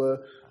things that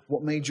were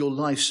what made your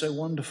life so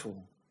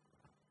wonderful.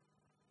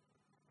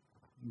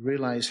 You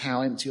realize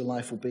how empty your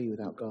life will be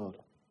without God.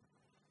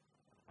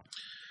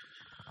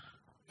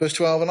 Verse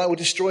 12, and I will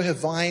destroy her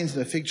vines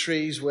and her fig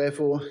trees,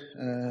 wherefore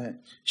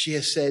she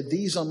has said,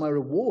 these are my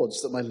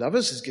rewards that my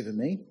lovers has given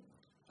me,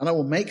 and I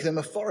will make them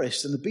a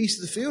forest, and the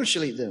beasts of the field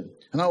shall eat them.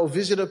 And I will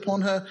visit upon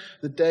her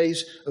the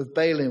days of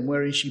Baalim,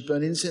 wherein she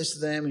burned incense to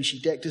them, and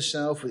she decked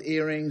herself with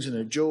earrings and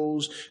her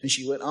jewels, and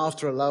she went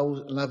after her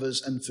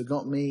lovers and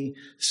forgot me,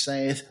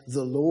 saith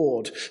the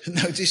Lord.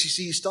 Notice, you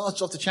see, he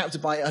starts off the chapter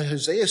by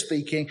Hosea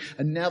speaking,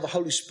 and now the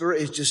Holy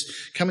Spirit is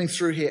just coming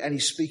through here, and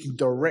he's speaking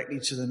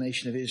directly to the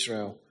nation of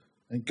Israel.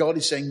 And God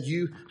is saying,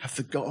 you have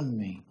forgotten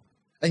me.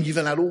 And you've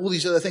allowed all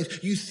these other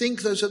things. You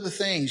think those other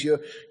things, your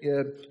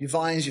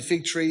vines, your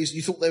fig trees,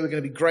 you thought they were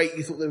going to be great.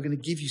 You thought they were going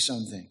to give you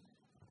something.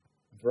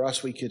 For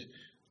us, we could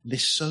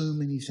list so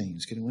many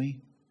things, couldn't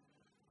we?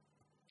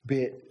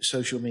 Be it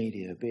social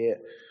media, be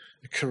it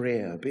a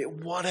career, be it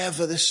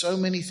whatever. There's so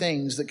many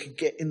things that could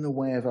get in the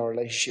way of our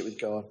relationship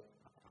with God.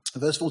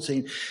 Verse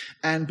 14,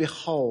 and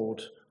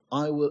behold,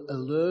 I will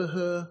allure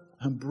her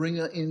and bring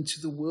her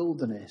into the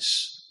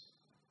wilderness.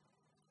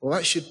 Well,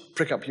 that should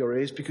prick up your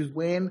ears, because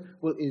when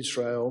will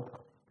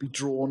Israel be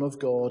drawn of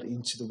God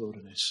into the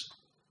wilderness?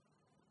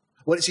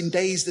 Well, it's in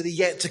days that are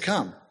yet to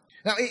come.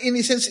 Now, in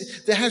a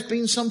sense, there has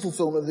been some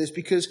fulfillment of this,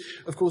 because,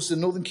 of course, the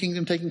northern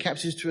kingdom taken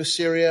captive to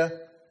Assyria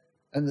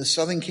and the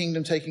southern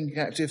kingdom taken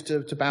captive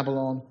to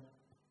Babylon.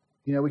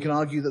 We can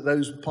argue that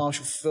those were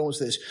partial fulfillments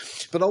of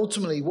this. But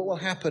ultimately, what will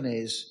happen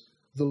is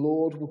the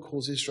Lord will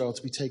cause Israel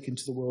to be taken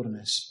to the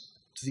wilderness,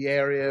 to the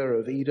area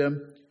of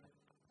Edom,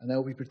 and they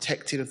will be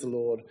protected of the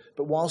Lord.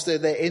 But whilst they're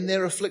there in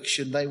their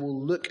affliction, they will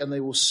look and they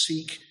will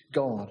seek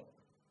God.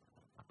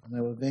 And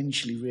they will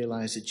eventually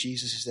realize that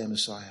Jesus is their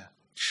Messiah.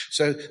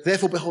 So,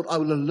 therefore, behold, I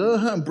will allure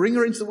her and bring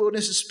her into the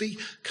wilderness and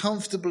speak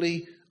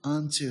comfortably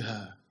unto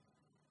her.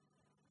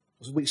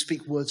 We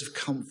speak words of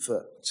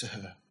comfort to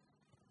her.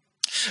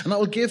 And I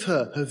will give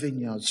her her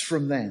vineyards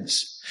from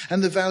thence,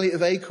 and the valley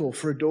of Achor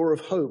for a door of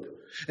hope.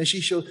 And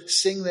she shall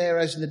sing there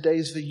as in the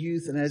days of her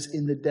youth, and as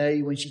in the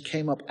day when she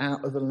came up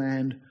out of the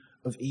land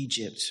of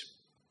Egypt.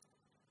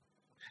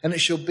 And it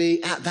shall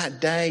be at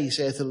that day,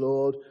 saith the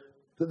Lord,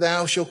 that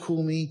thou shalt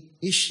call me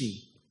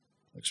Ishi.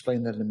 I'll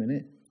explain that in a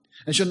minute.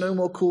 And shall no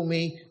more call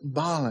me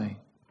Baale.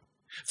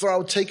 For I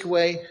will take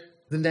away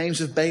the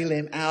names of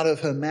Baalim out of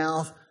her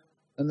mouth,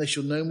 and they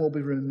shall no more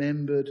be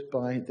remembered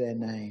by their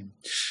name.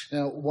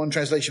 Now, one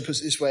translation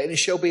puts it this way, and it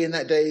shall be in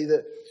that day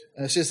that,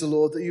 says the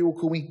Lord, that you will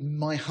call me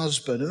my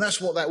husband. And that's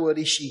what that word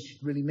Ishi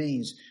really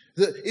means.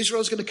 That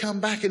Israel's going to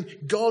come back and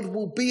God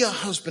will be a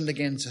husband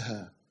again to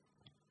her.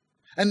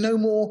 And no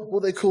more will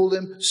they call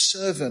him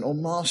servant or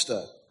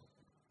master.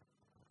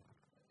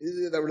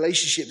 The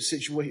relationship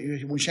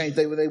situation will change.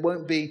 They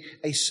won't be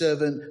a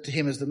servant to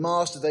him as the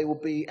master. They will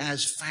be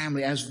as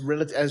family, as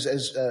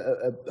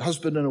a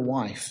husband and a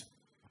wife.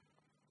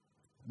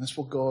 And that's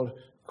what God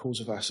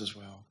calls of us as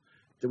well.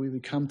 That we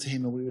would come to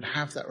him and we would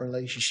have that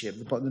relationship.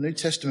 The New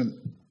Testament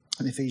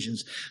in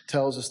Ephesians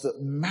tells us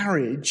that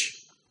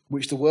marriage,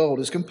 which the world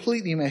has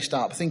completely messed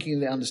up, thinking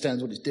that it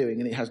understands what it's doing,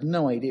 and it has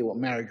no idea what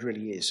marriage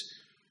really is.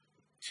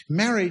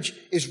 Marriage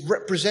is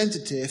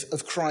representative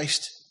of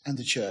Christ and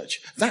the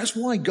church. That's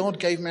why God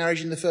gave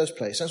marriage in the first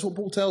place. That's what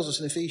Paul tells us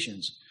in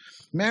Ephesians.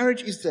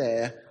 Marriage is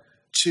there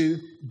to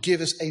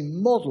give us a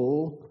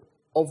model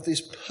of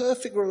this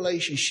perfect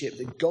relationship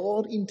that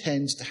God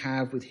intends to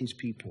have with his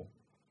people.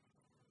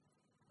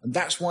 And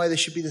that's why there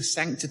should be the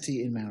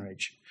sanctity in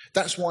marriage.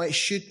 That's why it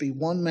should be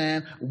one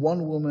man,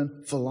 one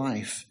woman for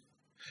life.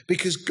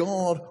 Because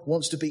God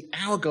wants to be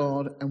our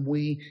God and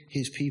we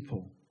his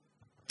people.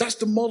 That's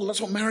the model.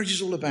 That's what marriage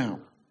is all about.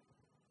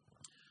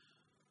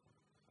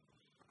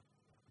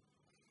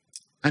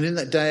 And in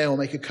that day I will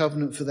make a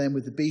covenant for them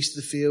with the beasts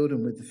of the field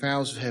and with the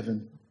fowls of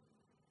heaven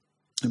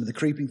and with the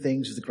creeping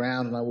things of the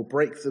ground. And I will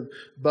break the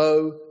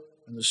bow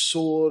and the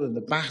sword and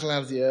the battle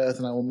out of the earth,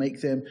 and I will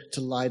make them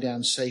to lie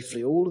down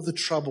safely. All of the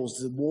troubles,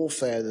 the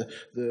warfare,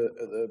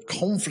 the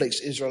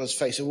conflicts Israel has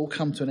faced, it will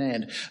come to an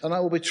end. And I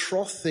will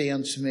betroth thee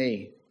unto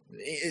me.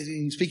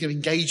 Speaking of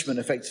engagement,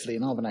 effectively,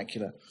 in our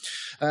vernacular.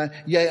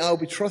 Yea, I will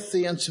betroth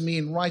thee unto me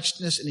in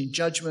righteousness and in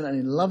judgment and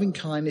in loving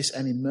kindness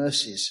and in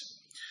mercies.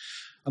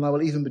 And I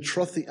will even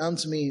betroth thee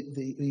unto me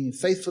in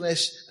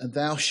faithfulness, and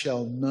thou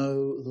shalt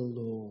know the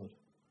Lord.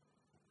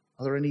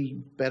 Are there any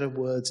better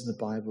words in the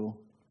Bible?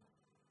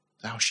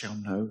 Thou shalt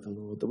know the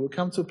Lord. That we'll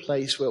come to a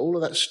place where all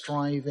of that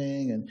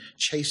striving and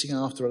chasing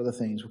after other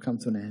things will come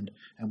to an end,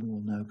 and we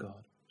will know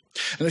God.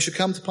 And it shall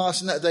come to pass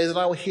in that day that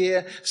I will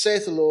hear,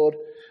 saith the Lord,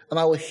 and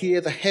I will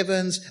hear the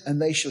heavens,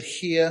 and they shall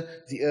hear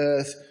the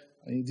earth.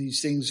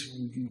 These things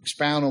we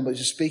expound on, but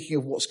just speaking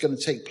of what's going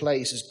to take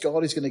place, as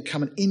God is going to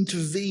come and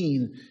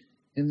intervene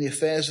in the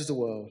affairs of the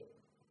world.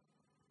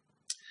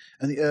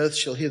 And the earth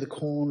shall hear the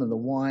corn and the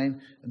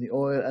wine and the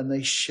oil, and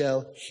they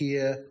shall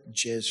hear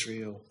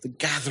Jezreel, the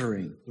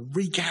gathering, the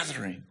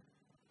regathering.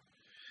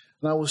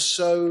 And I will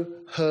sow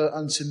her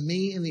unto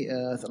me in the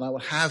earth, and I will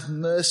have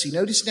mercy.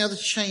 Notice now the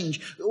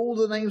change, all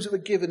the names that were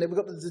given, we've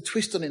got the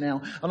twist on it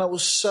now. And I will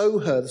sow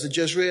her, there's a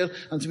Jezreel,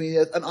 unto me in the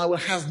earth, and I will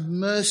have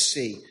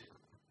mercy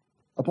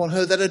upon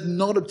her that had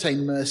not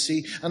obtained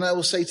mercy. And I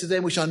will say to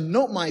them which are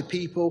not my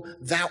people,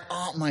 thou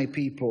art my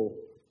people.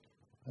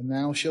 And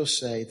thou shalt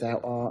say, thou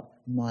art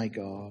my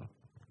God.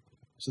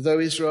 So though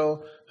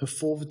Israel have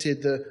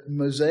forfeited the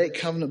Mosaic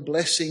covenant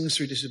blessings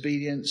through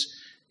disobedience,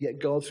 yet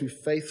God through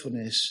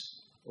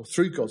faithfulness, or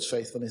through God's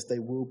faithfulness, they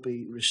will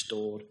be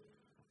restored.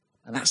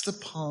 And that's the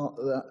part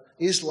that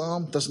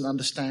Islam doesn't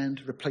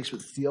understand.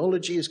 Replacement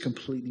theology is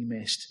completely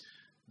missed.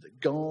 That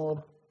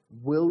God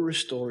will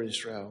restore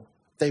Israel.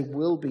 They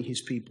will be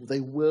his people. They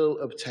will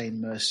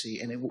obtain mercy,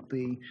 and it will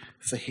be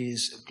for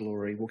his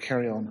glory. We'll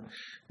carry on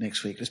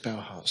next week. Let's bow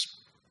our hearts.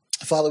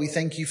 Father, we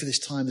thank you for this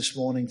time this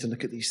morning to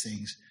look at these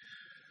things.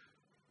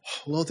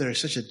 Lord, there is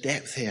such a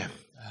depth here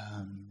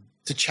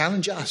to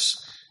challenge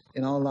us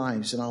in our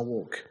lives, in our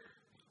walk.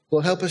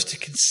 Lord, help us to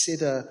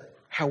consider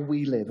how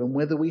we live and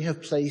whether we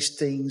have placed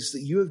things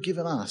that you have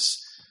given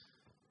us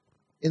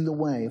in the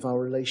way of our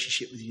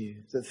relationship with you,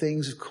 that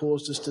things have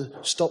caused us to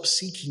stop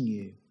seeking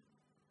you.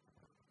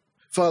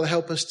 Father,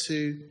 help us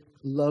to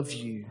love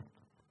you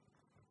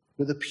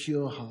with a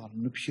pure heart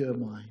and a pure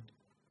mind.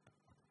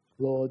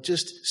 Lord,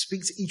 just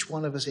speak to each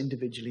one of us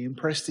individually.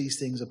 Impress these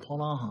things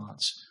upon our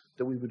hearts,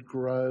 that we would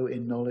grow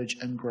in knowledge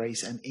and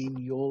grace and in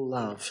your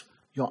love,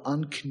 your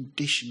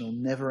unconditional,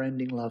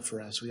 never-ending love for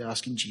us. We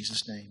ask in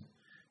Jesus' name.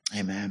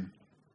 Amen.